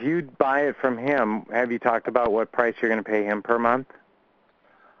 If you buy it from him, have you talked about what price you're going to pay him per month?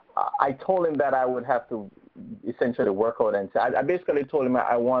 I told him that I would have to essentially work out, and I basically told him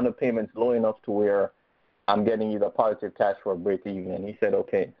I want the payments low enough to where I'm getting either positive cash flow or break even, and he said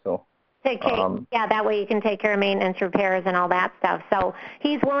okay. So that way you can take care of maintenance, repairs, and all that stuff. So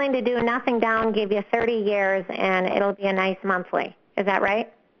he's willing to do nothing down, give you 30 years, and it'll be a nice monthly. Is that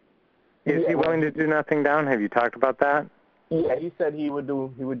right? Is he willing to do nothing down? Have you talked about that? Yeah, he said he would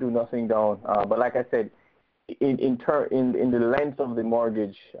do nothing down. But like I said, in the length of the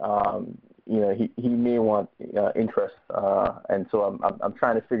mortgage, he may want interest, and so I'm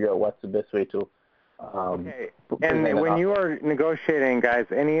trying to figure out what's the best way to. Okay. And when you are negotiating, guys,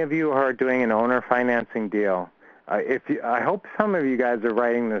 any of you who are doing an owner financing deal, I hope some of you guys are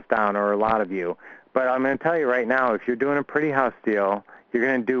writing this down, or a lot of you. But I'm going to tell you right now, if you're doing a pretty house deal, you're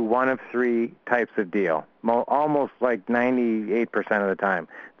going to do one of 3 types of deal, almost like 98% of the time.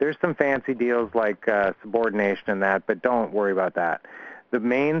 There's some fancy deals like subordination and that, but don't worry about that. The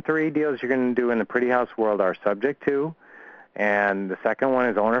main 3 deals you're going to do in the pretty house world are subject to, and the second one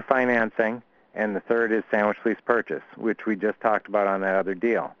is owner financing, and the third is sandwich lease purchase, which we just talked about on that other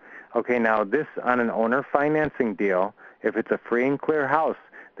deal. Okay, now this on an owner financing deal, if it's a free and clear house,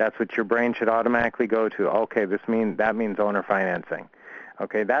 that's what your brain should automatically go to. Okay, that means owner financing.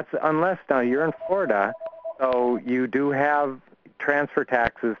 Okay, that's unless now you're in Florida, so you do have transfer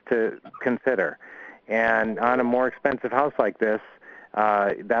taxes to consider. And on a more expensive house like this,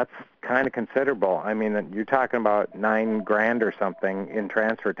 that's kind of considerable. I mean, you're talking about $9,000 or something in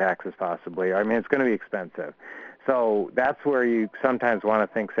transfer taxes possibly. I mean, it's going to be expensive. So that's where you sometimes want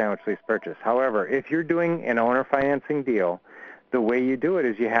to think sandwich lease purchase. However, if you're doing an owner financing deal, the way you do it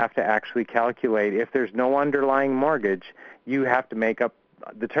is you have to actually calculate, if there's no underlying mortgage, you have to make up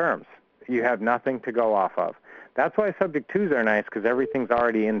the terms. You have nothing to go off of. That's why subject twos are nice, because everything's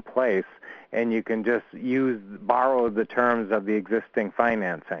already in place, and you can just borrow the terms of the existing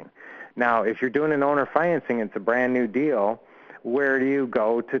financing. Now, if you're doing an owner financing, it's a brand new deal, where do you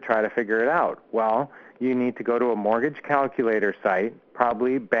go to try to figure it out? Well, you need to go to a mortgage calculator site.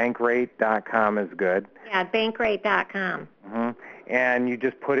 Probably bankrate.com is good. Yeah, bankrate.com. Mm-hmm. And you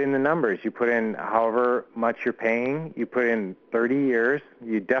just put in the numbers. You put in however much you're paying. You put in 30 years.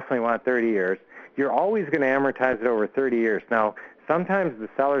 You definitely want 30 years. You're always going to amortize it over 30 years. Now, sometimes the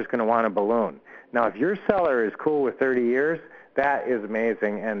seller's going to want a balloon. Now, if your seller is cool with 30 years, that is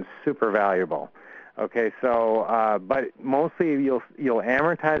amazing and super valuable. Okay, so but mostly you'll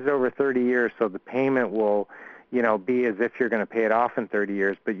amortize it over 30 years, so the payment will, be as if you're going to pay it off in 30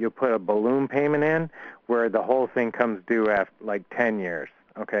 years. But you'll put a balloon payment in where the whole thing comes due after like 10 years.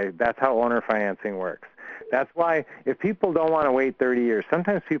 Okay, that's how owner financing works. That's why if people don't want to wait 30 years,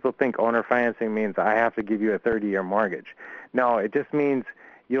 sometimes people think owner financing means I have to give you a 30-year mortgage. No, it just means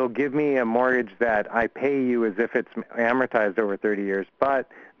you'll give me a mortgage that I pay you as if it's amortized over 30 years, but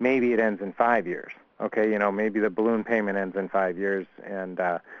maybe it ends in 5 years. Okay, maybe the balloon payment ends in 5 years, and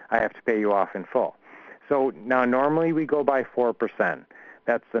I have to pay you off in full. So now normally we go by 4%.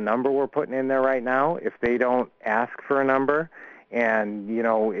 That's the number we're putting in there right now. If they don't ask for a number, and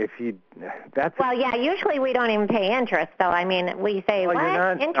well, yeah, usually we don't even pay interest, though. I mean, we say, what?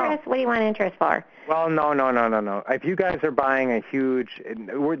 Interest? No. What do you want interest for? Well, no. If you guys are buying a huge,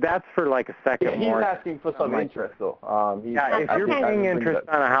 that's for like a second mortgage. He's asking for some interest, though. If you're paying interest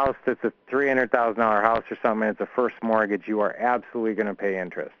on a house that's a $300,000 house or something, and it's a first mortgage, you are absolutely going to pay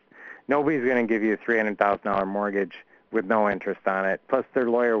interest. Nobody's going to give you a $300,000 mortgage with no interest on it. Plus, their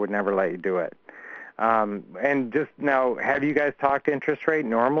lawyer would never let you do it. And just now, have you guys talked interest rate?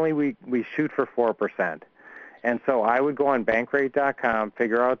 Normally, we shoot for 4%. And so I would go on bankrate.com,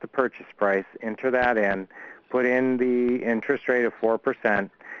 figure out the purchase price, enter that in, put in the interest rate of 4%.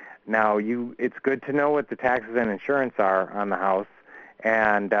 Now, it's good to know what the taxes and insurance are on the house,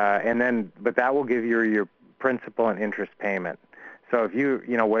 but that will give you your principal and interest payment. So if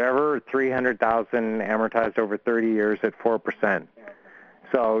whatever, $300,000 amortized over 30 years at 4%.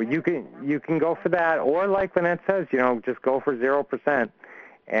 So you can go for that, or like Lynette says, just go for 0%,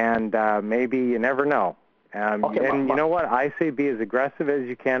 and maybe you never know. You know what? I say be as aggressive as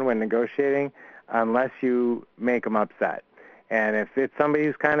you can when negotiating, unless you make them upset. And if it's somebody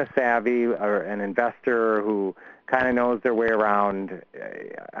who's kind of savvy or an investor who kind of knows their way around,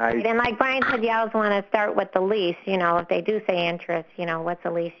 and like Brian said, you always want to start with the lease. If they do say interest, what's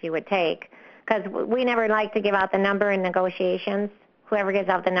the lease you would take? Because we never like to give out the number in negotiations. Whoever gives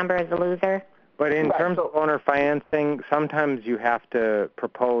out the number is the loser. But in terms of owner financing, sometimes you have to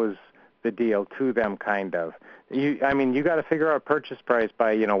propose the deal to them, kind of. You got to figure out purchase price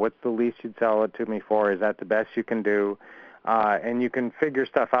by, what's the least you'd sell it to me for? Is that the best you can do? And you can figure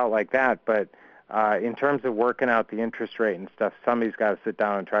stuff out like that. But in terms of working out the interest rate and stuff, somebody's got to sit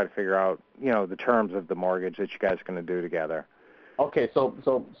down and try to figure out, the terms of the mortgage that you guys are going to do together. Okay, so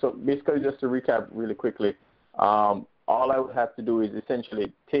basically, just to recap really quickly, all I would have to do is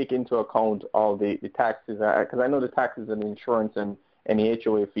essentially take into account all the taxes, because I know the taxes and insurance and any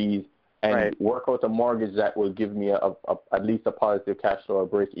HOA fees, and work out a mortgage that will give me at least a positive cash flow or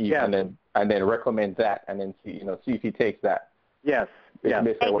break even, and then recommend that, and then see if he takes that. Yes. That's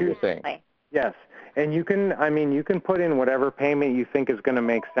basically what you're saying. Yes, and you can put in whatever payment you think is going to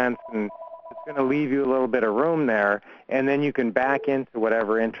make sense, and it's going to leave you a little bit of room there, and then you can back into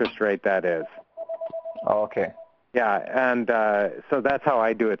whatever interest rate that is. Okay. Yeah, and so that's how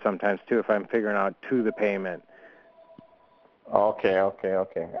I do it sometimes too, if I'm figuring out to the payment. Okay. I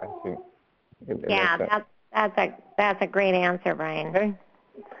see. That's a great answer, Brian.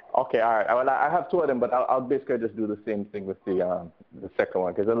 Okay, all right. Well, I have two of them, but I'll basically just do the same thing with the second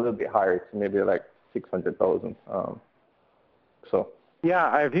one, because it's a little bit higher. It's maybe like $600,000. So.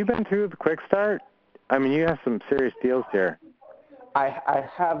 Yeah, have you been through the Quick Start? You have some serious deals here. I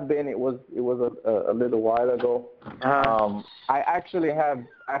have been. It was a little while ago. I actually have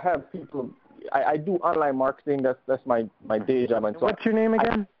people. I do online marketing. That's my day job. And so what's your name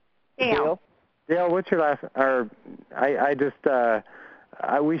again? Dale. Dale, what's your last? Or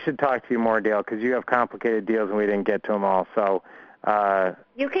we should talk to you more, Dale, because you have complicated deals and we didn't get to them all. So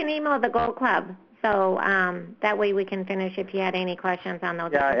you can email the Gold Club, so that way we can finish if you had any questions on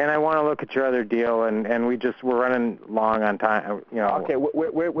those. Yeah, and I want to look at your other deal, and we're running long on time. You know. Okay,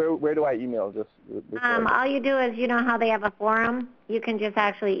 where do I email? Just all you do is, you know how they have a forum? You can just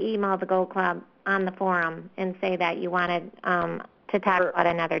actually email the Gold Club on the forum and say that you wanted to talk about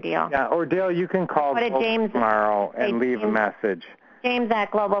another deal. Yeah, or Dale, you can call James tomorrow and leave a message. James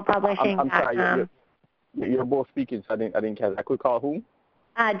at globalpublishing.com. I'm sorry, you're both speaking, so I didn't catch. I could call who?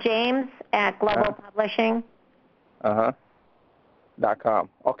 James at globalpublishing. .com.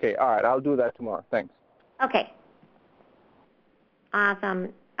 Okay, all right, I'll do that tomorrow. Thanks. Okay.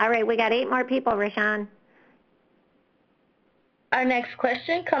 Awesome. All right, we got 8 more people, Rashawn. Our next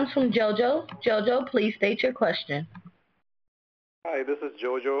question comes from Jojo. Jojo, please state your question. Hi, this is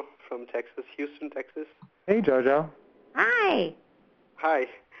Jojo from Texas, Houston, Texas. Hey, Jojo. Hi. Hi.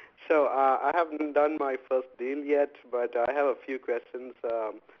 So I haven't done my first deal yet, but I have a few questions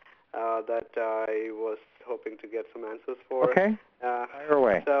that I was hoping to get some answers for. Okay. Fire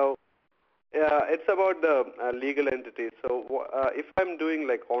away. So it's about the legal entity. So if I'm doing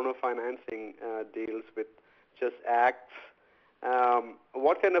like owner financing deals with just acts,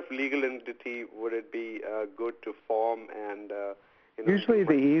 what kind of legal entity would it be good to form? And usually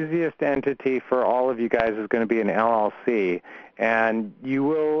the easiest entity for all of you guys is going to be an LLC, and you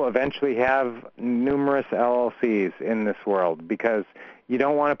will eventually have numerous LLCs in this world because you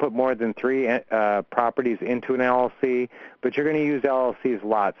don't want to put more than 3 properties into an LLC, but you're going to use LLCs a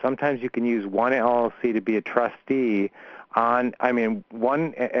lot. Sometimes you can use one LLC to be a trustee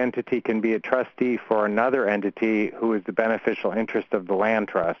one entity can be a trustee for another entity who is the beneficial interest of the land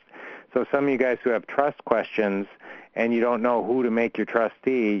trust. So some of you guys who have trust questions and you don't know who to make your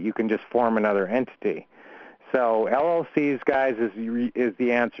trustee, you can just form another entity. So LLCs, guys, is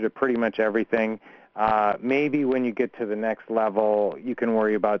the answer to pretty much everything. Maybe when you get to the next level, you can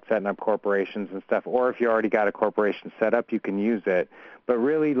worry about setting up corporations and stuff. Or if you already got a corporation set up, you can use it. But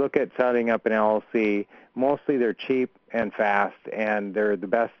really look at setting up an LLC. Mostly they're cheap and fast, and they're the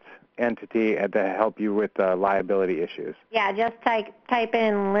best entity to help you with liability issues. Yeah, just type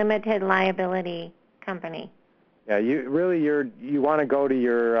in limited liability company. Yeah, you want to go to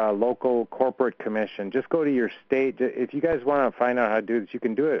your local corporate commission. Just go to your state. If you guys want to find out how to do this, you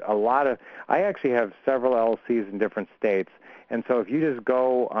can do it. I actually have several LLCs in different states, and so if you just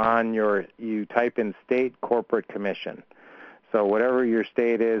go on you type in state corporate commission. So whatever your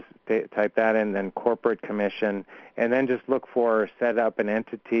state is, type that in, then corporate commission, and then just look for set up an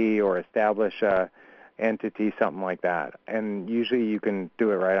entity or establish a entity, something like that. And usually you can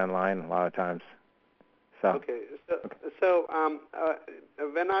do it right online a lot of times. Okay. So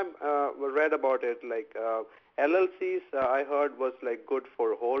when I read about it, like LLCs, I heard was like good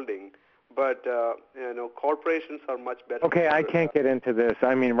for holding, but corporations are much better. Okay, I can't get into this.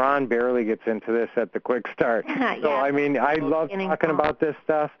 Ron barely gets into this at the Quick Start. Yeah. So I love talking about this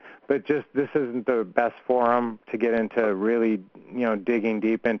stuff, but just this isn't the best forum to get into really digging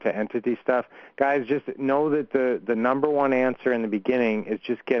deep into entity stuff. Guys, just know that the number one answer in the beginning is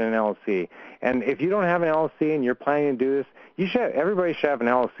just get an LLC. And if you don't have an LLC and you're planning to do this, everybody should have an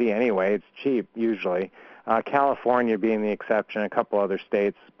LLC anyway. It's cheap usually. California being the exception, a couple other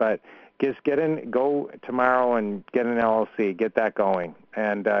states, but just go tomorrow and get an LLC, get that going,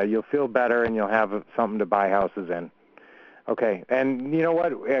 and you'll feel better and you'll have something to buy houses in. Okay, and you know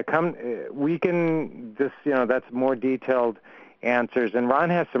what? We can just that's more detailed answers, and Ron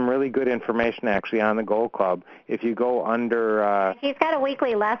has some really good information actually on the Gold Club. If you go under, he's got a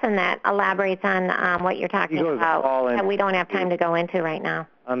weekly lesson that elaborates on what you're talking about that we don't have time to go into right now.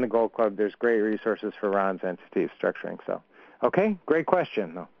 On the Gold Club, there's great resources for Ron's entity structuring. So, okay, great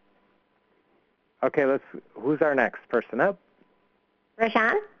question though. Okay, who's our next person up?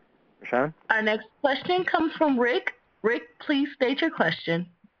 Rashawn? Rashawn? Our next question comes from Rick. Rick, please state your question.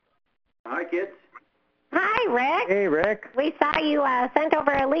 Hi, kids. Hi, Rick. Hey, Rick. We saw you sent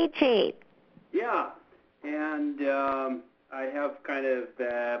over a lead sheet. Yeah, and I have kind of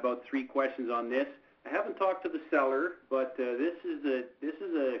about 3 questions on this. I haven't talked to the seller, but this is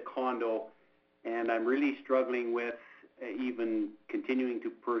a condo, and I'm really struggling with even continuing to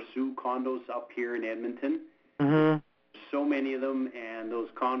pursue condos up here in Edmonton. Mm-hmm. So many of them, and those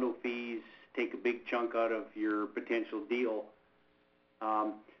condo fees take a big chunk out of your potential deal.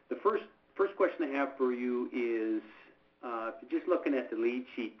 The first question I have for you is, just looking at the lead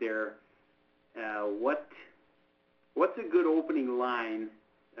sheet there, what's a good opening line,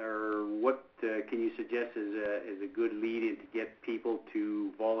 or what can you suggest as a good lead-in to get people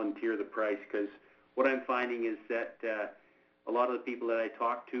to volunteer the price? Because what I'm finding is that a lot of the people that I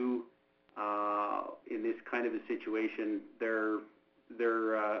talk to in this kind of a situation, they're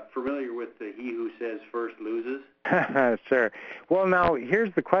familiar with the "he who says first loses." Sure. Well, now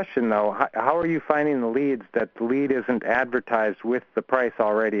here's the question, though. How are you finding the leads that the lead isn't advertised with the price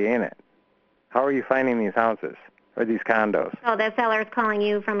already in it? How are you finding these houses or these condos? So the seller's calling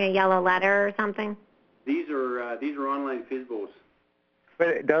you from a yellow letter or something? These are online FSBOs.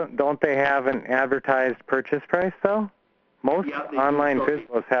 But don't they have an advertised purchase price, though? Most online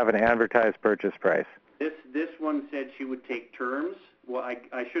FSBOs have an advertised purchase price. This one said she would take terms. Well,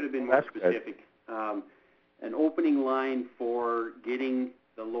 I should have been more specific. An opening line for getting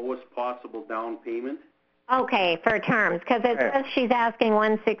the lowest possible down payment. Okay, for terms, because it says she's asking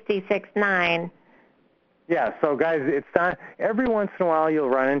 $166,900. Yeah, so guys, it's not, every once in a while you'll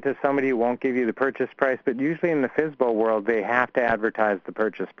run into somebody who won't give you the purchase price, but usually in the FSBO world, they have to advertise the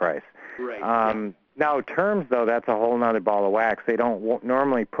purchase price. Right. Now, terms, though, that's a whole nother ball of wax. They don't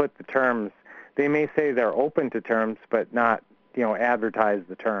normally put the terms. They may say they're open to terms, but not, advertise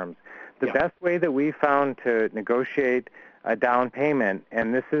the terms. The best way that we found to negotiate a down payment,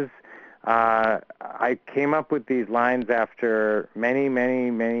 and this is, I came up with these lines after many,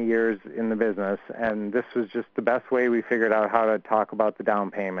 many, many years in the business, and this was just the best way we figured out how to talk about the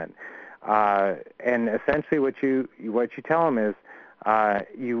down payment. And essentially what you tell them is,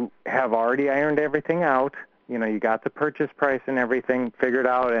 you have already ironed everything out. You got the purchase price and everything figured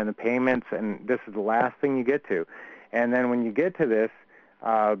out and the payments, and this is the last thing you get to. And then when you get to this,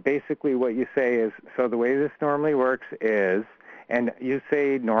 basically what you say is, so the way this normally works is, and you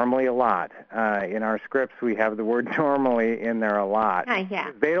say normally a lot. In our scripts, we have the word normally in there a lot.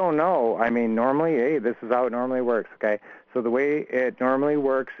 Yeah. They don't know. I mean, normally, hey, this is how it normally works, okay? So the way it normally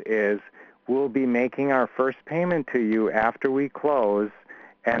works is we'll be making our first payment to you after we close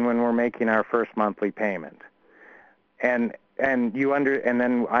and when we're making our first monthly payment. And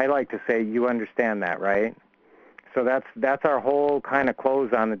then I like to say, you understand that, right? So that's our whole kind of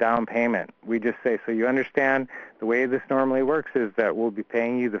close on the down payment. We just say, so you understand the way this normally works is that we'll be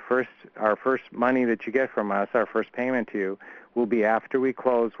paying you our first money that you get from us, our first payment to you, will be after we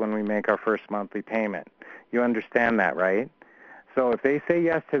close when we make our first monthly payment. You understand that, right? So if they say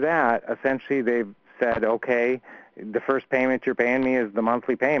yes to that, essentially they've said, okay, the first payment you're paying me is the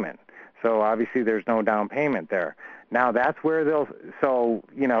monthly payment. So obviously there's no down payment there. Now that's where That's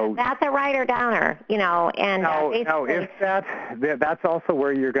a right or downer, and now if that's also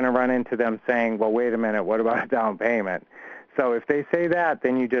where you're going to run into them saying, well, wait a minute, what about a down payment? So if they say that,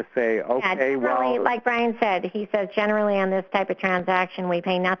 then you just say, okay, generally, like Brian said, he says generally on this type of transaction we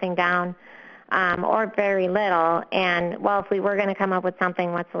pay nothing down or very little. And, well, if we were going to come up with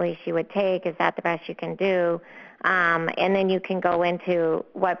something, what's the least you would take? Is that the best you can do? And then you can go into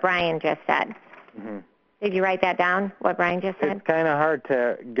what Brian just said. Mm-hmm. Did you write that down, what Brian just said? It's kind of hard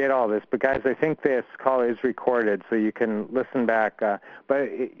to get all this, but guys, I think this call is recorded, so you can listen back.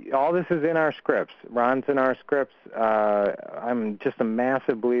 All this is in our scripts. Ron's in our scripts. I'm just a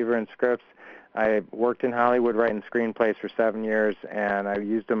massive believer in scripts. I worked in Hollywood writing screenplays for 7 years, and I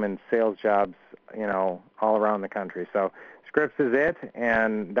used them in sales jobs, all around the country. So scripts is it,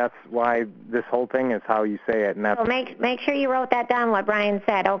 and that's why this whole thing is how you say it. And that's so make sure you wrote that down, what Brian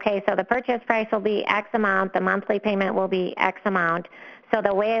said. Okay, so the purchase price will be X amount, the monthly payment will be X amount. So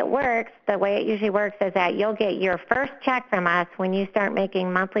the way it usually works is that you'll get your first check from us when you start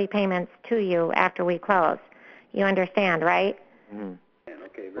making monthly payments to you after we close. You understand, right? Mm-hmm.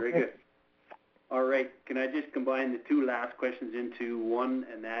 Okay, very good. All right, can I just combine the two last questions into one,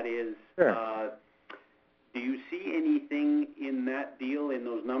 and that is, sure. Do you see anything in that deal, in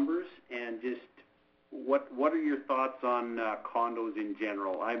those numbers, and just what are your thoughts on condos in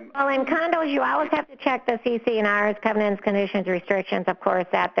general? Well, in condos, you always have to check the CC&Rs, covenants, conditions, restrictions, of course,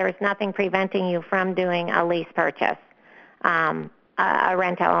 that there's nothing preventing you from doing a lease purchase, a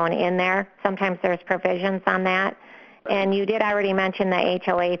rent-to-own in there. Sometimes there's provisions on that. And you did already mention the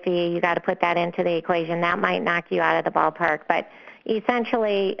HOA fee. You got to put that into the equation. That might knock you out of the ballpark. But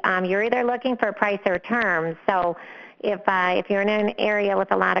essentially, you're either looking for price or terms. So if you're in an area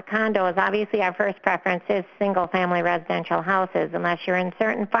with a lot of condos, obviously our first preference is single-family residential houses, unless you're in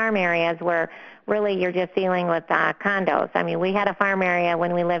certain farm areas where really you're just dealing with condos. I mean, we had a farm area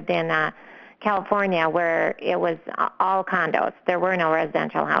when we lived in California where it was all condos. There were no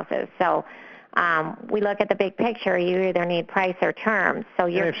residential houses. So we look at the big picture. You either need price or terms. So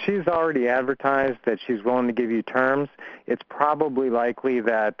and if she's already advertised that she's willing to give you terms, it's probably likely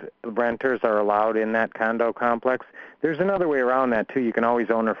that renters are allowed in that condo complex. There's another way around that, too. You can always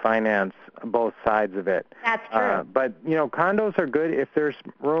owner finance both sides of it. That's true. But, condos are good if there's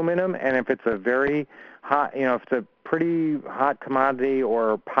room in them, and if it's a very hot, if it's a pretty hot commodity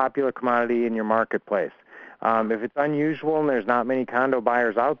or popular commodity in your marketplace. If it's unusual and there's not many condo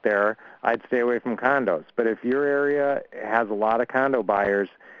buyers out there, I'd stay away from condos. But if your area has a lot of condo buyers,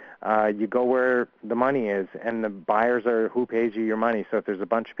 you go where the money is, and the buyers are who pays you your money. So if there's a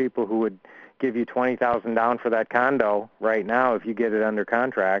bunch of people who would give you $20,000 down for that condo right now, if you get it under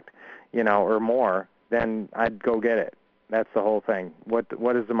contract, or more, then I'd go get it. That's the whole thing. What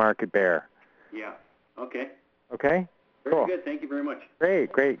does the market bear? Yeah. Okay. Okay? Very cool. good. Thank you very much.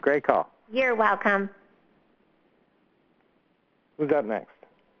 Great call. You're welcome. Who's up next?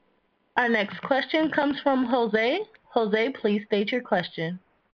 Our next question comes from Jose. Jose, please state your question.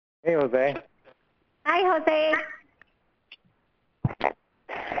 Hey, Jose. Hi, Jose.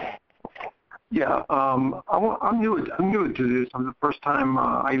 Yeah, I'm new to this. I'm the first time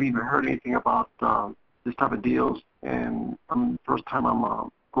I've even heard anything about this type of deals, and the first time I'm a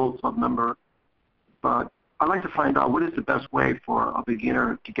Gold Club member. But I'd like to find out what is the best way for a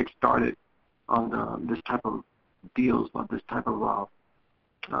beginner to get started on this type of deals, on this type of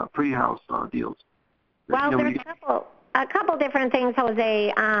pretty house deals. Well, there's a couple different things,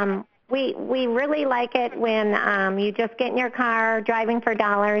 Jose. We really like it when you just get in your car driving for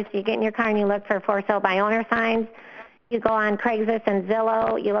dollars. You get in your car and you look for sale by owner signs. You go on Craigslist and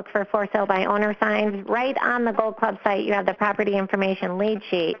Zillow. You look for sale by owner signs. Right on the Gold Club site, you have the property information lead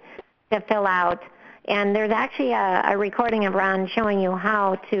sheet to fill out. And there's actually a recording of Ron showing you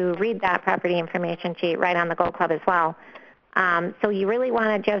how to read that property information sheet right on the Gold Club as well. So you really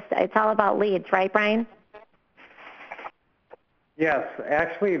want to it's all about leads, right, Brian? Yes,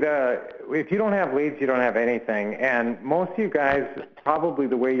 actually, if you don't have leads, you don't have anything. And most of you guys, probably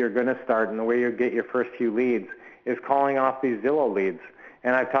the way you're going to start and the way you'll get your first few leads is calling off these Zillow leads.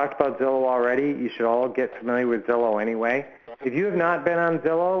 And I've talked about Zillow already. You should all get familiar with Zillow anyway. If you have not been on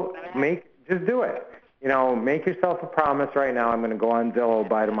Zillow, just do it. Make yourself a promise right now. I'm going to go on Zillow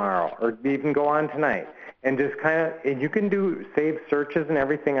by tomorrow, or even go on tonight. And just and you can save searches and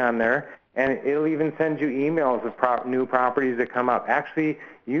everything on there. And it'll even send you emails of new properties that come up. Actually,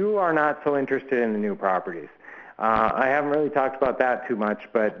 you are not so interested in the new properties. I haven't really talked about that too much,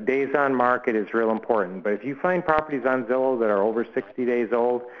 but days on market is real important. But if you find properties on Zillow that are over 60 days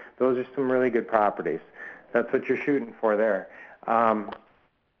old, those are some really good properties. That's what you're shooting for there.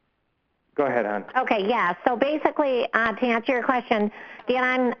 Go ahead, hon. Okay, yeah. So basically, to answer your question, get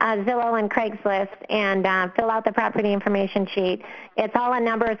on Zillow and Craigslist and fill out the property information sheet. It's all a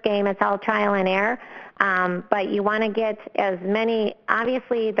numbers game. It's all trial and error. But you want to get as many,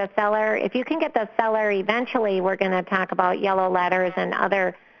 obviously the seller, if you can get the seller eventually, we're going to talk about yellow letters and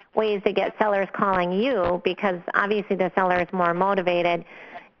other ways to get sellers calling you, because obviously the seller is more motivated.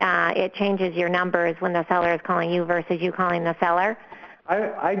 It changes your numbers when the seller is calling you versus you calling the seller.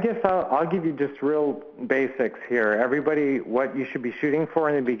 I guess I'll give you just real basics here. Everybody, what you should be shooting for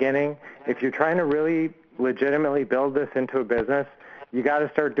in the beginning, if you're trying to really legitimately build this into a business, you got to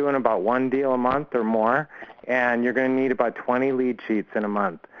start doing about one deal a month or more, and you're going to need about 20 lead sheets in a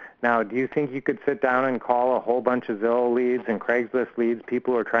month. Now, do you think you could sit down and call a whole bunch of Zillow leads and Craigslist leads,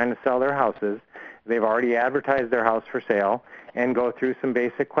 people who are trying to sell their houses, they've already advertised their house for sale, and go through some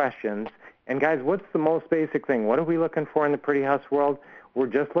basic questions? And guys, what's the most basic thing? What are we looking for in the pretty house world? We're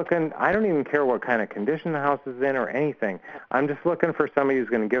just looking, I don't even care what kind of condition the house is in or anything. I'm just looking for somebody who's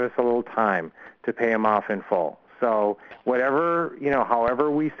going to give us a little time to pay them off in full. So whatever, however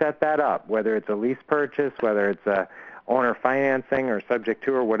we set that up, whether it's a lease purchase, whether it's a owner financing or subject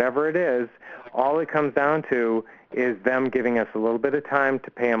to or whatever it is, all it comes down to is them giving us a little bit of time to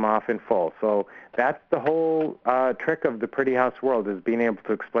pay them off in full. So that's the whole trick of the pretty house world, is being able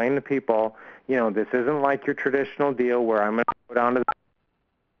to explain to people, this isn't like your traditional deal where I'm going to go down to the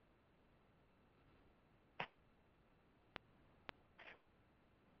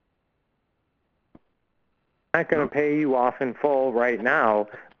I'm not going to pay you off in full right now,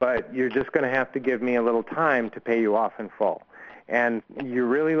 but you're just going to have to give me a little time to pay you off in full. And you're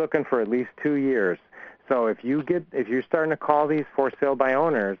really looking for at least 2 years. So if you're starting to call these for sale by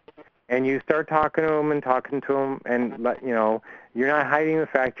owners, and you start talking to them and you're not hiding the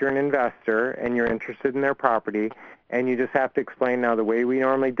fact you're an investor and you're interested in their property, and you just have to explain, now the way we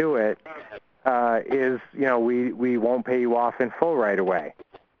normally do it is, we won't pay you off in full right away.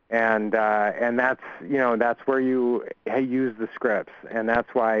 And that's that's where you use the scripts, and that's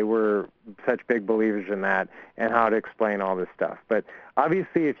why we're such big believers in that and how to explain all this stuff. But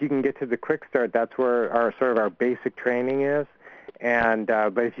obviously, if you can get to the quick start, that's where our basic training is. And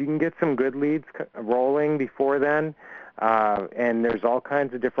but if you can get some good leads rolling before then, and there's all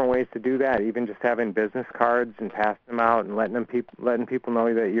kinds of different ways to do that. Even just having business cards and passing them out and letting people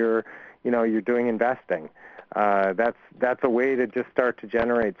know that you're doing investing. That's a way to just start to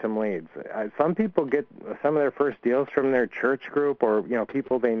generate some leads. Some people get some of their first deals from their church group or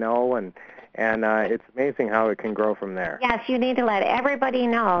people they know, and it's amazing how it can grow from there. Yes, you need to let everybody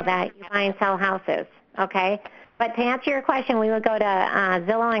know that you buy and sell houses. Okay. But to answer your question, we would go to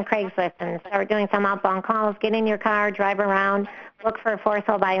Zillow and Craigslist and start doing some outbound calls, get in your car, drive around, look for for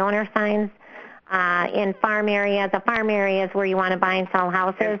sale by owner signs in farm areas. The farm areas where you want to buy and sell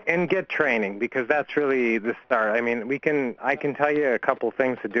houses. And get training, because that's really the start. I mean, I can tell you a couple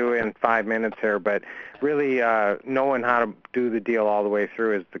things to do in 5 minutes here, but really knowing how to do the deal all the way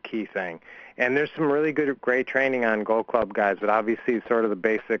through is the key thing. And there's some really great training on Gold Club, guys, but obviously sort of the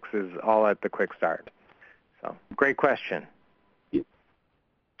basics is all at the quick start. So, great question.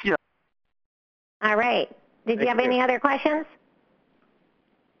 Yeah. All right. Did you have any other questions?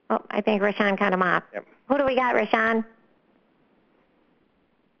 Oh, I think Rashawn cut him off. Yep. Who do we got, Rashawn?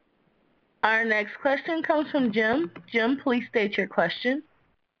 Our next question comes from Jim. Jim, please state your question.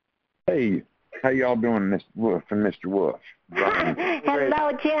 Hey, how y'all doing, Mr. Wolf and Mr. Wolf?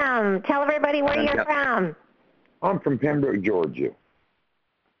 Hello, Jim. Tell everybody where you're from. I'm from Pembroke, Georgia.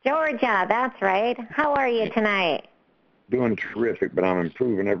 Georgia, that's right. How are you tonight? Doing terrific, but I'm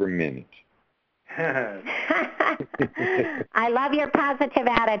improving every minute. I love your positive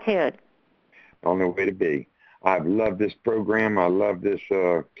attitude. On the way to be. I've loved this program. I love this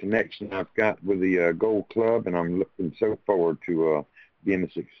connection I've got with the Gold Club, and I'm looking so forward to being a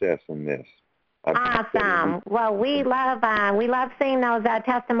success in this. Awesome. Well, we love seeing those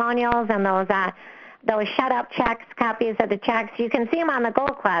testimonials and those shut-up checks, copies of the checks. You can see them on the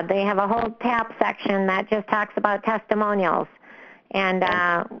Gold Club. They have a whole tab section that just talks about testimonials. And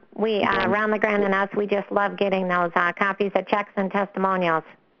we, Ron LeGrand and us, we just love getting those copies of checks and testimonials.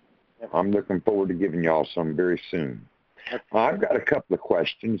 I'm looking forward to giving y'all some very soon. I've got a couple of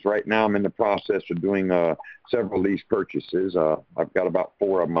questions. Right now I'm in the process of doing several lease purchases. I've got about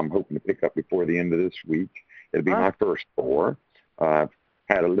 4 of them I'm hoping to pick up before the end of this week. It'll be my first 4. I've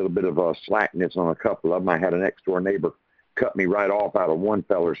had a little bit of slackness on a couple of them. I had a next-door neighbor cut me right off out of one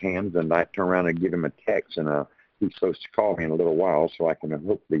feller's hands, and I turned around and give him a text, and he's supposed to call me in a little while so I can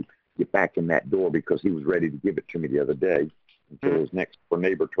hopefully get back in that door because he was ready to give it to me the other day until his next-door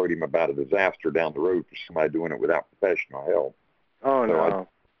neighbor told him about a disaster down the road for somebody doing it without professional help. Oh, so no. I told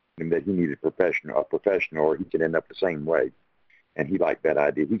him that he needed a professional or he could end up the same way, and he liked that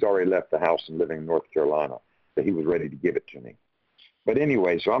idea. He's already left the house and living in North Carolina, so he was ready to give it to me. But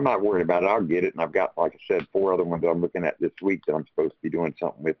anyway, so I'm not worried about it. I'll get it, and I've got, like I said, 4 other ones that I'm looking at this week that I'm supposed to be doing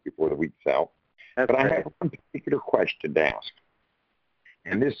something with before the week's out. But I have one particular question to ask,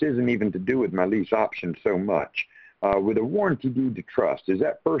 and this isn't even to do with my lease option so much. With a warranty deed to trust, is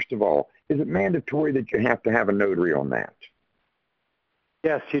that, first of all, is it mandatory that you have to have a notary on that?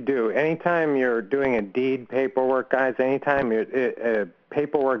 Yes, you do. Anytime you're doing a deed paperwork, guys, anytime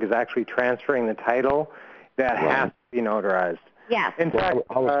paperwork is actually transferring the title, that has to be notarized. Yes. In fact,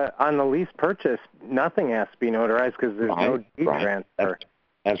 on the lease purchase, nothing has to be notarized because there's no deed transfer.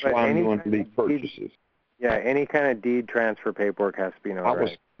 That's why I'm doing lease purchases. Yeah, any kind of deed transfer paperwork has to be notarized. I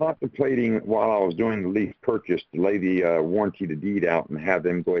was contemplating while I was doing the lease purchase to lay the warranty to deed out and have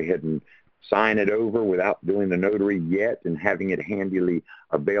them go ahead and sign it over without doing the notary yet and having it handily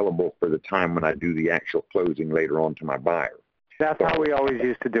available for the time when I do the actual closing later on to my buyer. That's how we always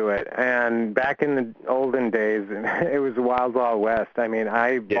used to do it. And back in the olden days, it was the wild, wild west. I mean,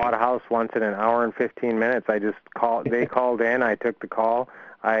 I bought a house once in an hour and 15 minutes. I just called. They called in. I took the call.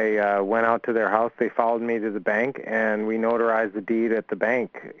 I went out to their house. They followed me to the bank, and we notarized the deed at the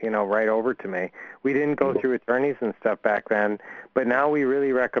bank, right over to me. We didn't go through attorneys and stuff back then, but now we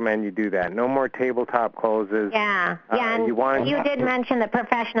really recommend you do that. No more tabletop closes. Yeah, and you did mention the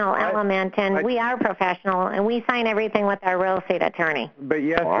professional element, and we are professional, and we sign everything with our real estate attorney. But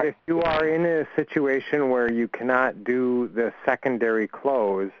yes, if you are in a situation where you cannot do the secondary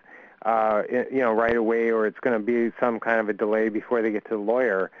close, right away, or it's going to be some kind of a delay before they get to the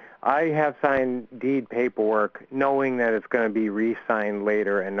lawyer. I have signed deed paperwork knowing that it's going to be re-signed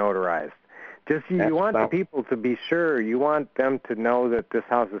later and notarized. You want the people to be sure. You want them to know that this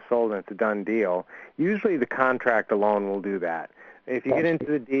house is sold and it's a done deal. Usually the contract alone will do that. If you get into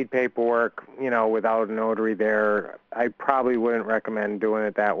the deed paperwork, without a notary there, I probably wouldn't recommend doing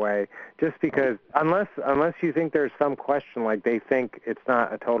it that way. Just because, unless you think there's some question, like they think it's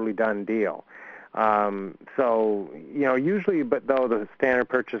not a totally done deal. Usually, but though the standard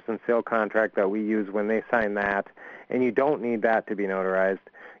purchase and sale contract that we use, when they sign that, and you don't need that to be notarized,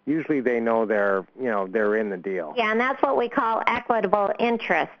 usually they know they're in the deal. Yeah, and that's what we call equitable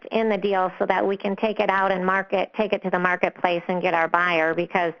interest in the deal, so that we can take it out and take it to the marketplace and get our buyer,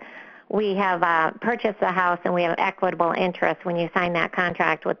 because we have purchased the house and we have equitable interest when you sign that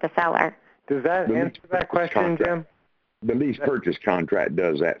contract with the seller. Does that answer that question, Jim? The lease purchase contract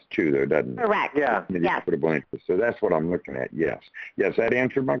does that too, though, doesn't it? Correct. Yeah. Yes. Equitable interest. So that's what I'm looking at, yes. Yes, that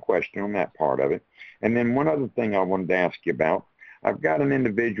answered my question on that part of it. And then one other thing I wanted to ask you about. I've got an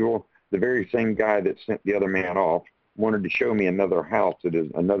individual, the very same guy that sent the other man off, wanted to show me another house that is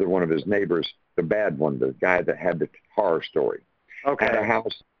another one of his neighbors, the bad one, the guy that had the horror story. Okay. Had a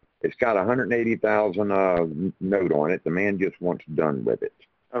house. It's got $180,000 note on it. The man just wants done with it.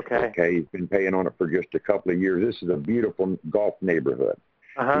 Okay. Okay. He's been paying on it for just a couple of years. This is a beautiful golf neighborhood.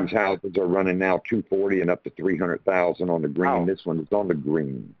 Uh-huh. These houses are running now $240,000 and up to $300,000 on the green. Wow. This one is on the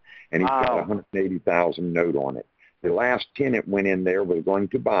green, and he's got $180,000 note on it. The last tenant went in there, was going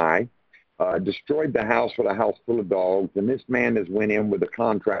to buy, destroyed the house with a house full of dogs, and this man has went in with a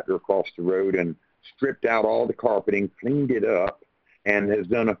contractor across the road and stripped out all the carpeting, cleaned it up, and has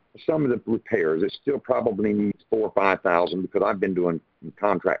done some of the repairs. It still probably needs $4,000 or $5,000, because I've been doing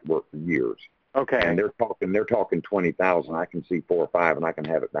contract work for years. Okay. And they're talking $20,000. I can see $4,000 or $5,000, and I can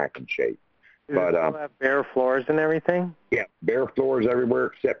have it back in shape. Does it still have bare floors and everything? Yeah, bare floors everywhere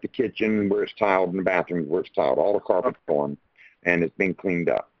except the kitchen where it's tiled and the bathrooms where it's tiled. All the carpet's gone, and it's been cleaned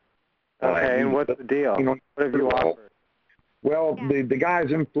up. Okay, and what's the deal? What have you offered? Well, the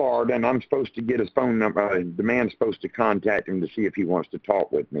guy's in Florida, and I'm supposed to get his phone number. The man's supposed to contact him to see if he wants to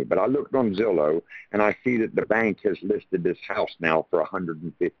talk with me. But I looked on Zillow, and I see that the bank has listed this house now for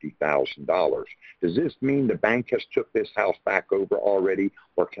 $150,000. Does this mean the bank has took this house back over already,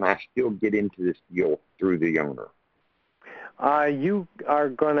 or can I still get into this deal through the owner? You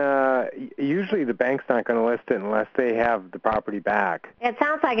are usually the bank's not going to list it unless they have the property back. It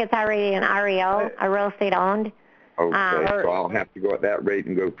sounds like it's already an REO, a real estate owned. Okay, so I'll have to go at that rate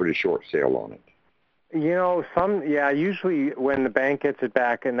and go for the short sale on it. Usually when the bank gets it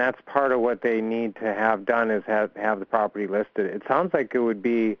back, and that's part of what they need to have done, is have the property listed. It sounds like it would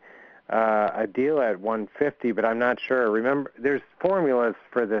be a deal at $150, but I'm not sure. Remember, there's formulas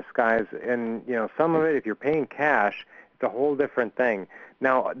for this, guys, and some of it, if you're paying cash, it's a whole different thing.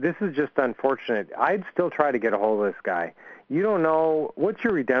 Now, this is just unfortunate. I'd still try to get a hold of this guy. You don't know, what's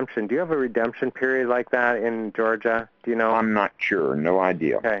your redemption? Do you have a redemption period like that in Georgia? Do you know? I'm not sure. No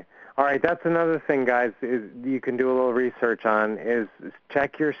idea. Okay. All right, that's another thing, guys, is you can do a little research on, is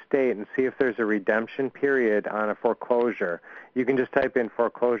check your state and see if there's a redemption period on a foreclosure. You can just type in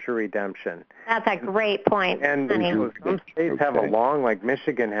foreclosure redemption. That's a great point. And some states have a long, like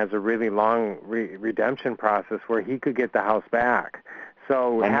Michigan has a really long redemption process where he could get the house back.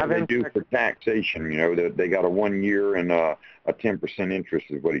 So have him do for taxation. They got a 1 year and a 10% interest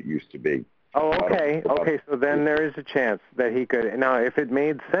is what it used to be. Oh, okay. Okay, so then there is a chance that he could. Now, if it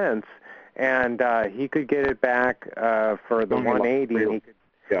made sense, and he could get it back for the 180, and he could,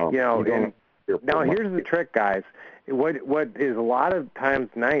 now here's the trick, guys. What is a lot of times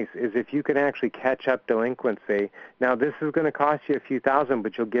nice is if you can actually catch up delinquency. Now, this is going to cost you a few thousand,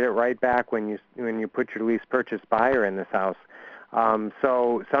 but you'll get it right back when you put your lease purchase buyer in this house.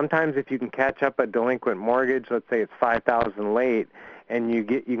 So sometimes if you can catch up a delinquent mortgage, let's say it's $5,000 late, and you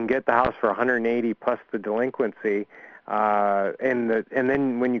can get the house for 180 plus the delinquency, and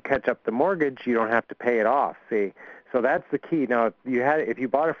then when you catch up the mortgage, you don't have to pay it off. See, so that's the key. Now, if you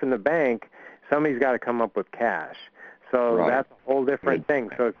bought it from the bank, somebody's got to come up with cash. So that's a whole different thing.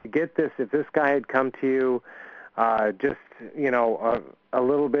 So if you get this, if this guy had come to you just a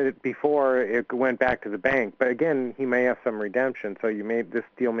little bit before it went back to the bank, but again, he may have some redemption, so this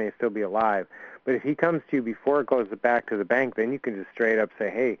deal may still be alive. But if he comes to you before it goes back to the bank, then you can just straight up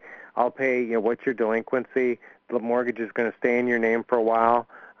say, hey, I'll pay, what's your delinquency? The mortgage is going to stay in your name for a while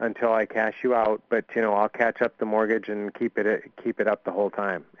until I cash you out, but I'll catch up the mortgage and keep it up the whole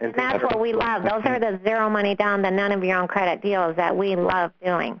time. And that's what we love. Those are the zero money down, the none of your own credit deals that we love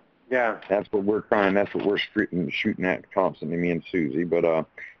doing. Yeah, that's what we're trying. That's what we're shooting at constantly, me and Susie. But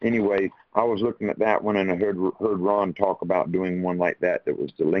anyway, I was looking at that one, and I heard Ron talk about doing one like that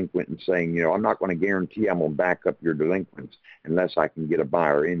was delinquent, and saying, I'm not going to guarantee I'm going to back up your delinquents unless I can get a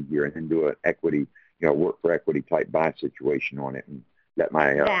buyer in here and then do an equity, work for equity type buy situation on it, and let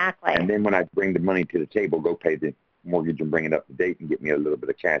my exactly. And then when I bring the money to the table, go pay the mortgage and bring it up to date and get me a little bit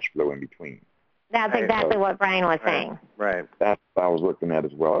of cash flow in between. That's exactly what Brian was saying. Right. That's what I was looking at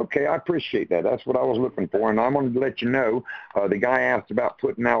as well. Okay, I appreciate that. That's what I was looking for. And I wanted to let you know, the guy asked about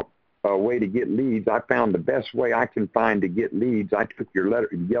putting out a way to get leads. I found the best way I can find to get leads. I took your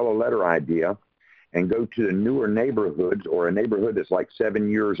yellow letter idea and go to the newer neighborhoods or a neighborhood that's like 7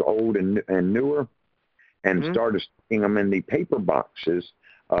 years old and newer and started sticking them in the paper boxes.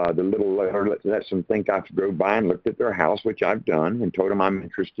 The little letter lets them think I should go by and looked at their house, which I've done, and told them I'm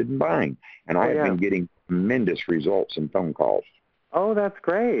interested in buying. And I have been getting tremendous results in phone calls. Oh, that's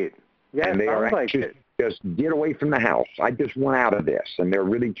great. Yeah, and they are anxious to just get away from the house. I just want out of this, and they're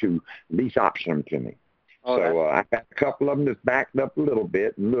ready to lease option them to me. So I've got a couple of them that's backed up a little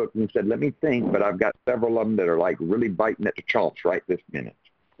bit and looked and said, let me think, but I've got several of them that are like really biting at the chomps right this minute.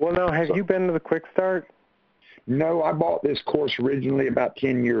 Well, now, have you been to the Quick Start? No, I bought this course originally about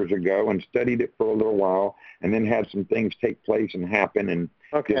 10 years ago and studied it for a little while and then had some things take place and happen and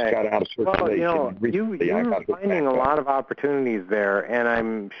just got out of circulation. Well, you're finding a lot of opportunities there, and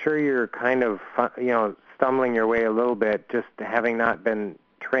I'm sure you're kind of, stumbling your way a little bit just having not been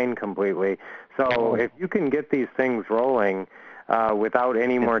trained completely. So if you can get these things rolling without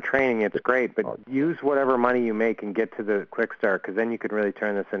any more training, it's great. But use whatever money you make and get to the Quick Start, because then you can really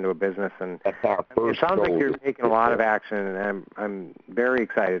turn this into a business. And that's our first it sounds goal. like you're taking a lot of action, and I'm very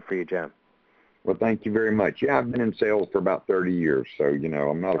excited for you, Jim. Well, thank you very much. Yeah, I've been in sales for about 30 years, so,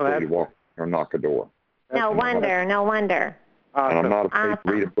 I'm not afraid to walk or knock a door. No wonder. And I'm not afraid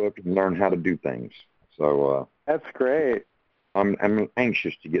to read a book and learn how to do things. So that's great. I'm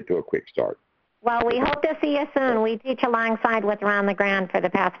anxious to get to a Quick Start. Well, we hope to see you soon. We teach alongside with Ron LeGrand for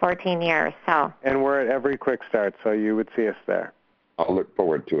the past 14 years. And we're at every Quick Start, so you would see us there. I'll look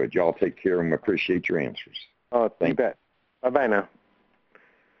forward to it. Y'all take care and appreciate your answers. Oh, you bet. Bye-bye now.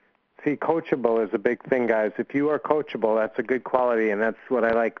 See, coachable is a big thing, guys. If you are coachable, that's a good quality, and that's what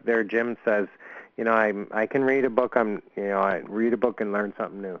I like there. Jim says, I can read a book. I read a book and learn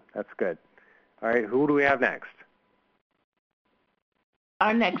something new. That's good. All right, who do we have next?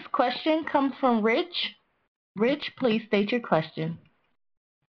 Our next question comes from Rich. Rich, please state your question.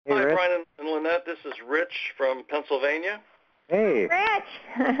 Hey, Hi, Rich. Brian and Lynette. This is Rich from Pennsylvania. Hey. Rich.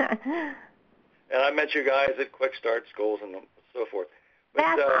 And I met you guys at Quick Start Schools and so forth. But,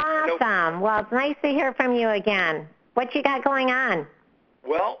 That's awesome. Well, it's nice to hear from you again. What you got going on?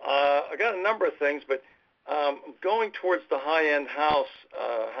 Well, I got a number of things, but going towards the high-end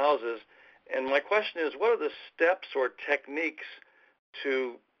houses, and my question is, what are the steps or techniques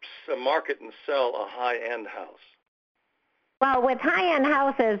to market and sell a high-end house? Well, with high-end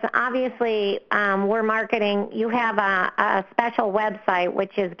houses, obviously, we're marketing. You have a special website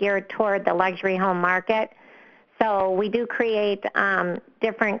which is geared toward the luxury home market. So we do create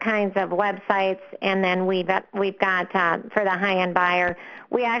different kinds of websites, and then we've got for the high-end buyer.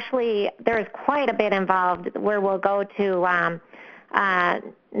 There's quite a bit involved where we'll go to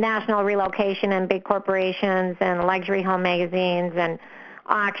national relocation and big corporations and luxury home magazines and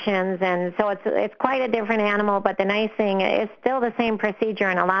auctions, and so it's quite a different animal, but the nice thing is still the same procedure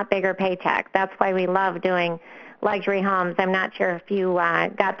and a lot bigger paycheck. That's why we love doing luxury homes. I'm not sure if you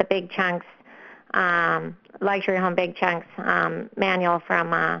got the Big Chunks luxury home Big Chunks manual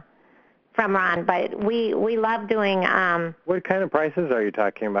from Ron, but we love doing. What kind of prices are you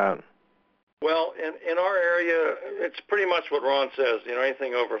talking about? Well, in our area, it's pretty much what Ron says.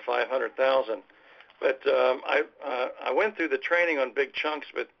 Anything over 500,000. But I went through the training on Big Chunks,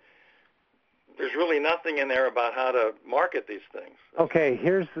 but there's really nothing in there about how to market these things. Okay,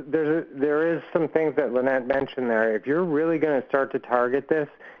 there is some things that Lynette mentioned there. If you're really going to start to target this,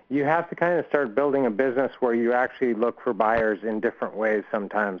 you have to kind of start building a business where you actually look for buyers in different ways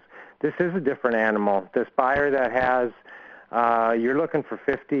sometimes. This is a different animal. This buyer that has, you're looking for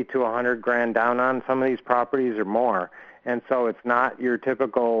 50 to 100 grand down on some of these properties or more. And so it's not your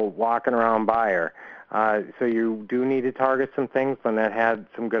typical walking around buyer. So you do need to target some things. Lynette had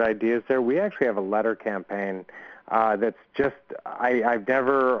some good ideas there. We actually have a letter campaign that's just, I've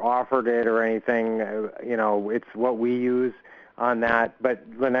never offered it or anything. It's what we use on that. But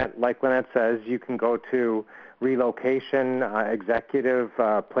like Lynette says, you can go to relocation, executive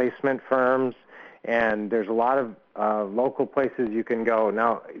placement firms, and there's a lot of local places you can go.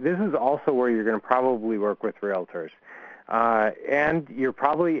 Now, this is also where you're going to probably work with realtors. And you're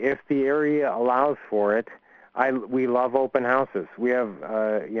probably, if the area allows for it, we love open houses. We have,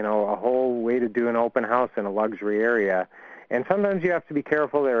 a whole way to do an open house in a luxury area. And sometimes you have to be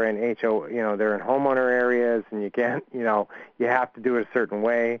careful. They're in they're in homeowner areas, and you can't, you have to do it a certain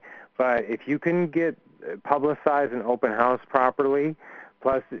way. But if you can publicize an open house properly,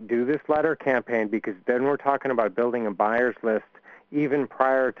 Plus, do this letter campaign, because then we're talking about building a buyer's list even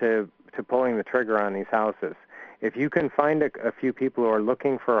prior to pulling the trigger on these houses. If you can find a few people who are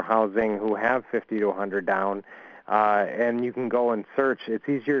looking for housing who have 50 to 100 down, and you can go and search, it's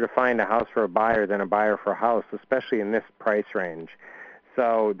easier to find a house for a buyer than a buyer for a house, especially in this price range.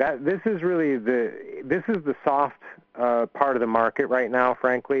 So this is really the soft part of the market right now,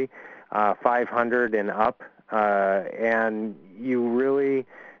 frankly, 500 and up, and you really,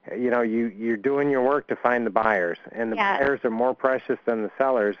 you're doing your work to find the buyers, and the buyers are more precious than the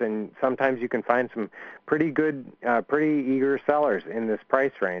sellers, and sometimes you can find some pretty good, pretty eager sellers in this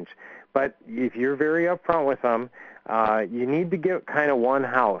price range. But if you're very upfront with them, you need to get kind of one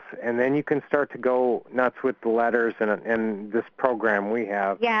house, and then you can start to go nuts with the letters and this program we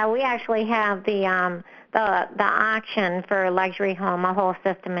have. Yeah, we actually have the auction for luxury home, a whole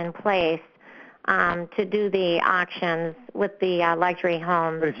system in place to do the auctions with the luxury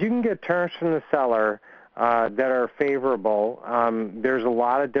homes. But if you can get terms from the seller that are favorable, there's a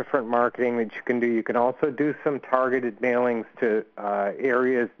lot of different marketing that you can do. You can also do some targeted mailings to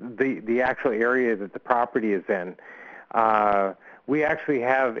areas, the actual area that the property is in. We actually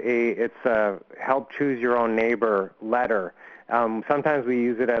have it's a help choose your own neighbor letter. Sometimes we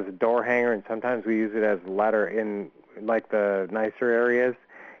use it as a door hanger, and sometimes we use it as a letter in like the nicer areas.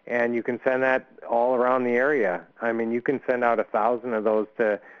 And you can send that all around the area. I mean, you can send out 1,000 of those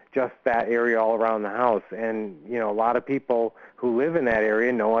to just that area all around the house. And, a lot of people who live in that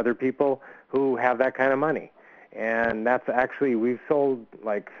area know other people who have that kind of money. And that's actually, we've sold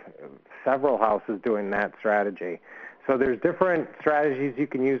like several houses doing that strategy. So there's different strategies you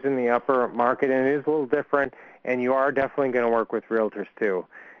can use in the upper market, and it is a little different, and you are definitely going to work with realtors too.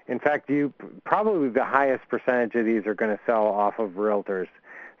 In fact, probably the highest percentage of these are going to sell off of realtors.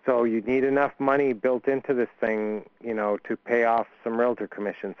 So you need enough money built into this thing, to pay off some realtor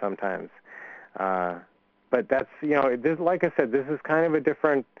commission sometimes. But that's, this, like I said, this is kind of a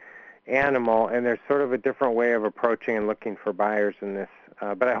different animal, and there's sort of a different way of approaching and looking for buyers in this.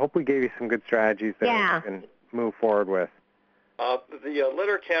 But I hope we gave you some good strategies that you can move forward with. The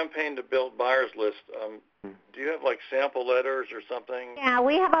letter campaign to build buyers list, do you have like sample letters or something? Yeah,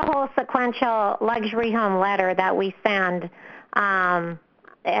 we have a whole sequential luxury home letter that we send.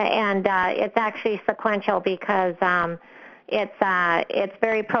 And it's actually sequential because it's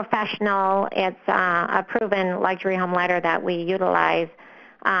very professional. It's a proven luxury home letter that we utilize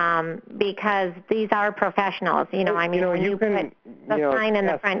because these are professionals. When you put the sign in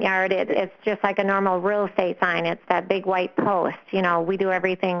the front yard, it's just like a normal real estate sign. It's that big white post. We do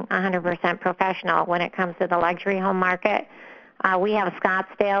everything 100% professional when it comes to the luxury home market. We have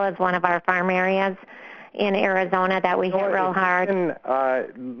Scottsdale as one of our farm areas in Arizona that we hit real hard. You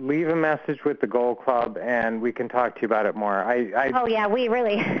can leave a message with the Gold Club, and we can talk to you about it more. Oh, yeah, we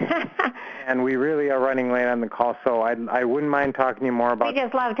really... and we really are running late on the call, so I wouldn't mind talking to you more about... We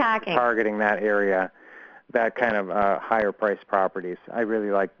just love talking. ...targeting that area, that kind of higher-priced properties. I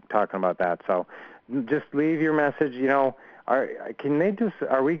really like talking about that. So just leave your message, are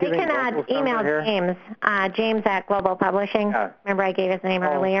we getting... You can email James, James at Global Publishing. Yeah. Remember I gave his name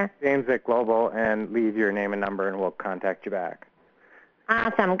earlier? James at Global, and leave your name and number, and we'll contact you back.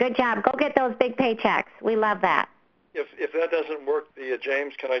 Awesome. Good job. Go get those big paychecks. We love that. If that doesn't work,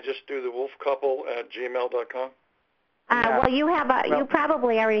 James, can I just do the wolfcouple@gmail.com? Well, you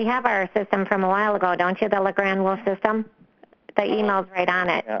probably already have our system from a while ago, don't you, the LeGrand Wolf system? The email's right on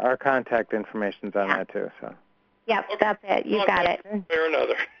it. Yeah, our contact information's on that, too, so... Yep, that's it. You got it. Or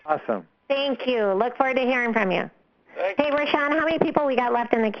another. Awesome. Thank you. Look forward to hearing from you. Thanks. Hey, Rashawn, how many people we got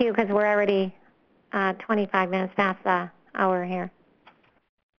left in the queue? Because we're already 25 minutes past the hour here.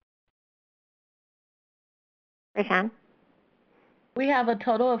 Rashawn? We have a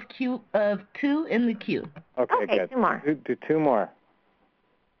total of 2 in the queue. Okay, good. 2 more. Do 2 more.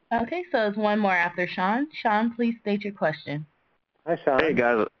 Okay, so it's 1 more after Sean. Sean, please state your question. Hi, Sean.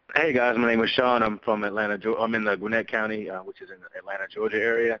 Hey guys, my name is Sean. I'm from Atlanta, I'm in the Gwinnett County, which is in the Atlanta, Georgia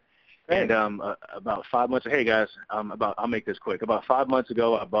area. Great. And about 5 months, hey guys, I'll make this quick. About 5 months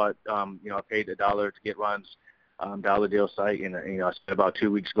ago, I bought, I paid $1 to get Ron's dollar deal site, and I spent about 2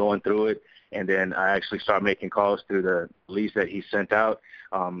 weeks going through it, and then I actually started making calls through the lease that he sent out.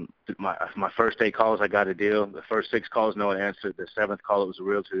 My first 8 calls, I got a deal. The first 6 calls, no one answered. The 7th call, it was a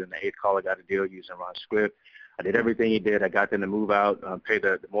realtor, and the 8th call, I got a deal using Ron's script. I did everything he did. I got them to move out, paid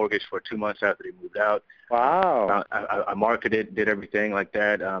the mortgage for 2 months after they moved out. Wow. I marketed, did everything like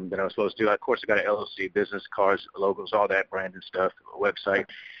that that I was supposed to do. Of course, I got an LLC, business cards, logos, all that branded stuff, a website.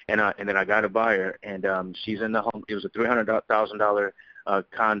 And then I got a buyer, and she's in the home. It was a $300,000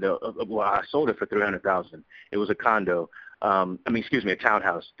 condo. Well, I sold it for $300,000. It was a condo. a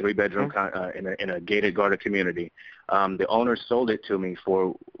townhouse, 3-bedroom in a gated guarded community. The owner sold it to me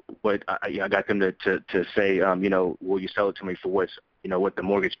for what I got them to say, will you sell it to me for what the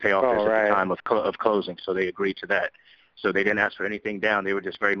mortgage payoff is at the time of closing? So they agreed to that. So they didn't ask for anything down. They were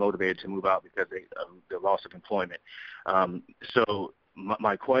just very motivated to move out because of the loss of employment. So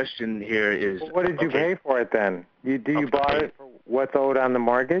my question here is, what did you pay for it then? You bought it for what's owed on the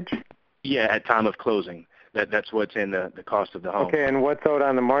mortgage? Yeah, at time of closing. That's what's in the cost of the home. Okay, and what's owed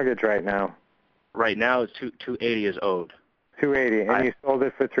on the mortgage right now? Right now, it's $280 is owed. $280, and you sold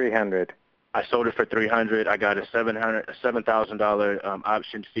it for $300. I sold it for $300. I got a $7,000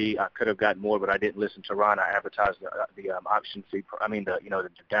 option fee. I could have gotten more, but I didn't listen to Ron. I advertised the option fee. The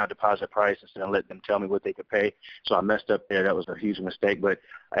down deposit price instead of letting them tell me what they could pay. So I messed up there. That was a huge mistake. But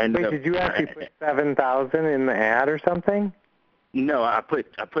I ended up. Did you actually put $7,000 in the ad or something? No, I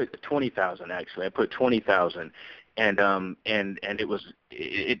put $20,000 actually. I put $20,000, and it was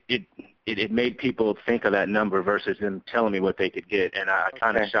it made people think of that number versus them telling me what they could get, and I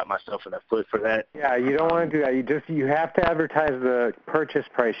kind of shot myself in the foot for that. Yeah, you don't want to do that. You have to advertise the purchase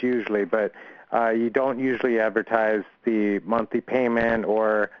price usually, but you don't usually advertise the monthly payment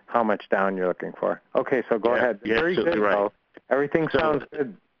or how much down you're looking for. Okay, so go ahead. Yeah, very good. Right. Though. Everything sounds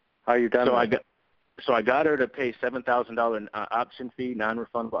good. How you done? So I got her to pay $7,000 option fee,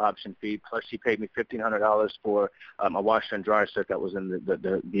 non-refundable option fee. Plus, she paid me $1,500 for a washer and dryer set that was in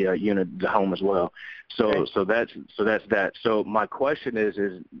the unit, the home as well. So that's that. So my question is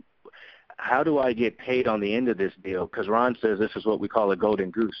how do I get paid on the end of this deal? Because Ron says this is what we call a golden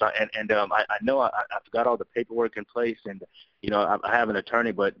goose, I know I've got all the paperwork in place, and I have an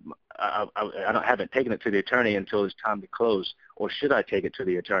attorney, but I haven't taken it to the attorney until it's time to close. Or should I take it to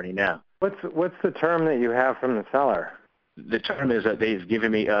the attorney now? What's the term that you have from the seller? The term is that they've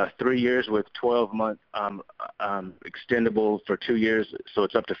given me 3 years with 12-month extendable for 2 years, so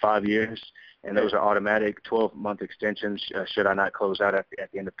it's up to 5 years, and those are automatic 12-month extensions. Should I not close out at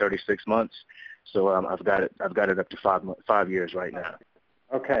the end of 36 months? So I've got it up to 5 years right now.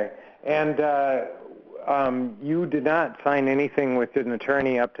 Okay, and you did not sign anything with an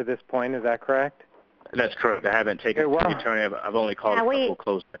attorney up to this point. Is that correct? That's correct. I haven't taken it to the attorney. I've only called a couple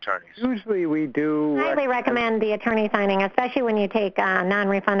closing attorneys. Usually we do. Highly recommend the attorney signing, especially when you take a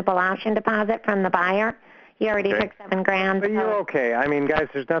non-refundable option deposit from the buyer. You already took $7,000. But you're okay. I mean, guys,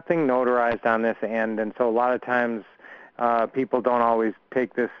 there's nothing notarized on this end, and so a lot of times people don't always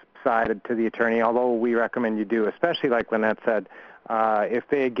take this side to the attorney, although we recommend you do, especially like Lynette said, if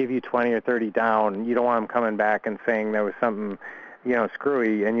they give you 20 or 30 down, you don't want them coming back and saying there was something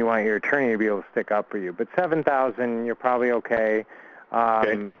screwy, and you want your attorney to be able to stick up for you. But $7,000, you're probably okay.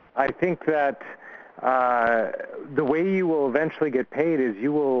 I think that the way you will eventually get paid is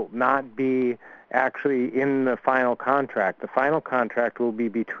you will not be actually in the final contract. The final contract will be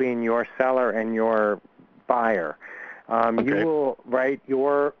between your seller and your buyer. You will write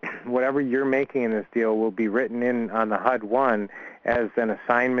whatever you're making in this deal will be written in on the HUD-1 as an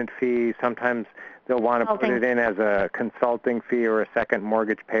assignment fee. Sometimes they'll want to put it in as a consulting fee or a second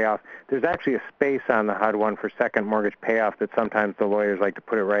mortgage payoff. There's actually a space on the HUD-1 for second mortgage payoff that sometimes the lawyers like to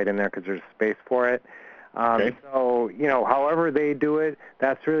put it right in there because there's space for it. So, however they do it,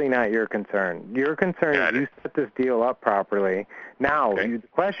 that's really not your concern. Your concern is you set this deal up properly. Now, the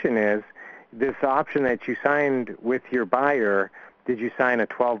question is, this option that you signed with your buyer, did you sign a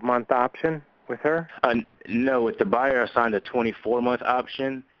 12-month option with her? No, with the buyer, I signed a 24-month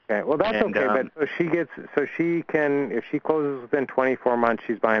option. Okay, well that's okay. But she can, if she closes within 24 months,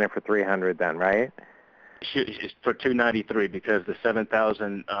 she's buying it for $300 then, right? It's for $293 because the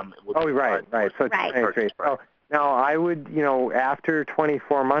 $7,000. Right. So $293. So now I would, after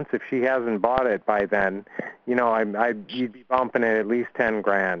 24 months, if she hasn't bought it by then, you'd be bumping it at least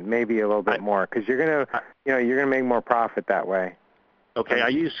 $10,000, maybe a little bit more, because you're gonna make more profit that way. Okay, I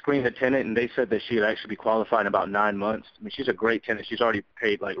used Screen the Tenant, and they said that she'd actually be qualified in about 9 months. I mean, she's a great tenant. She's already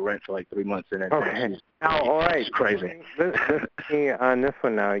paid rent for 3 months in advance. Okay. Now, all right. It's crazy. On this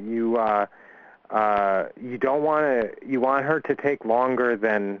one now, you don't want to. You want her to take longer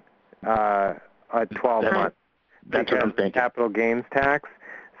than a 12 months. That's what I'm thinking. Capital gains tax.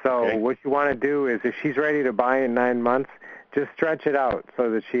 So what you want to do is, if she's ready to buy in 9 months, just stretch it out so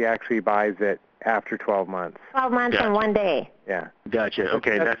that she actually buys it after 12 months. 12 months and 1 day. Yeah. Gotcha.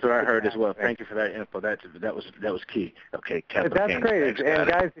 Okay, that's what I heard as well. Thank you for that info. That was key. Okay, that's great. And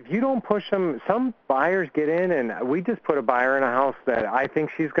guys, if you don't push them, some buyers get in, and we just put a buyer in a house that I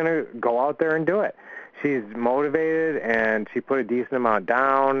think she's going to go out there and do it. She's motivated, and she put a decent amount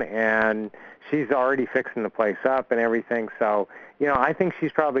down, and she's already fixing the place up and everything. So, I think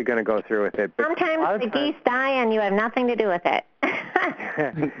she's probably going to go through with it. But sometimes the geese die and you have nothing to do with it.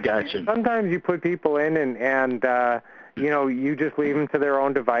 Gotcha. Sometimes you put people in and you just leave them to their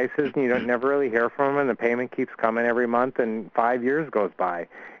own devices, and you don't never really hear from them, and the payment keeps coming every month, and 5 years goes by.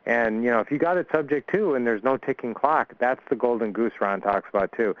 And, if you got it subject to and there's no ticking clock, that's the golden goose Ron talks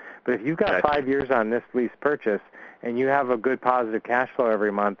about too. But if you've got 5 years on this lease purchase and you have a good positive cash flow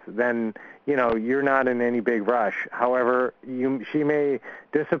every month, then, you're not in any big rush. However, she may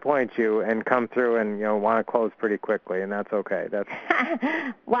disappoint you and come through and, want to close pretty quickly, and that's okay. That's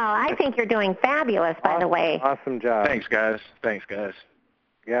Well, I think you're doing fabulous, by the way. Awesome job. Thanks, guys.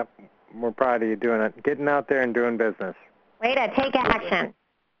 Yep. We're proud of you doing it. Getting out there and doing business. Way to take action.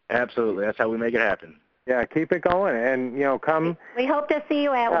 Absolutely. That's how we make it happen. Yeah, keep it going, and, come. We hope to see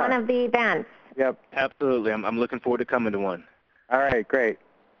you at one of the events. Yep. Absolutely. I'm looking forward to coming to one. All right, great.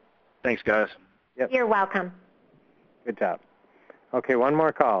 Thanks, guys. Yep. You're welcome. Good job. Okay, one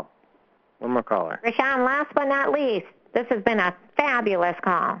more caller. Rashawn, last but not least, this has been a fabulous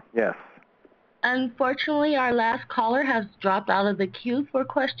call. Yes. Unfortunately, our last caller has dropped out of the queue for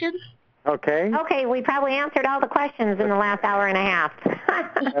questions. Okay. Okay, we probably answered all the questions in the last hour and a half.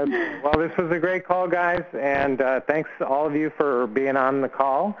 Well, this was a great call, guys, and thanks to all of you for being on the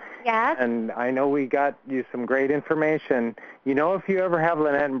call. Yes. And I know we got you some great information. If you ever have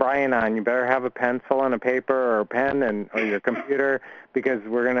Lynette and Brian on, you better have a pencil and a paper or a pen or your computer, because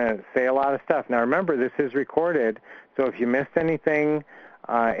we're going to say a lot of stuff. Now, remember, this is recorded, so if you missed anything,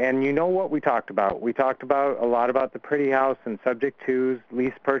 and you know what we talked about. We talked about a lot about the pretty house and subject twos,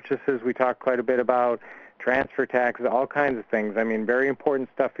 lease purchases. We talked quite a bit about transfer taxes, all kinds of things. I mean, very important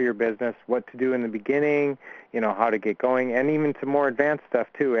stuff for your business, what to do in the beginning, how to get going, and even some more advanced stuff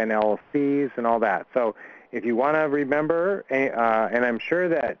too, LLCs and all that. So if you want to remember, and I'm sure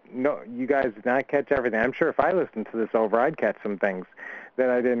that you guys did not catch everything. I'm sure if I listened to this over, I'd catch some things that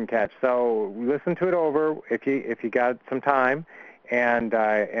I didn't catch. So listen to it over if you got some time. And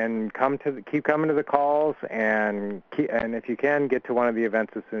keep coming to the calls, and if you can, get to one of the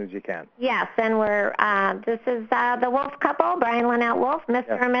events as soon as you can. Yes, and this is the Wolf couple, Brian Lynette Wolf,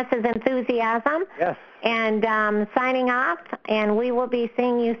 Mr. and Mrs. Enthusiasm. Yes. And signing off, and we will be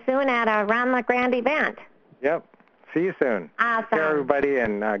seeing you soon at a Ron LeGrand event. Yep. See you soon. Awesome. Take care, everybody,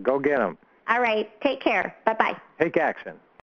 and go get them. All right. Take care. Bye-bye. Take action.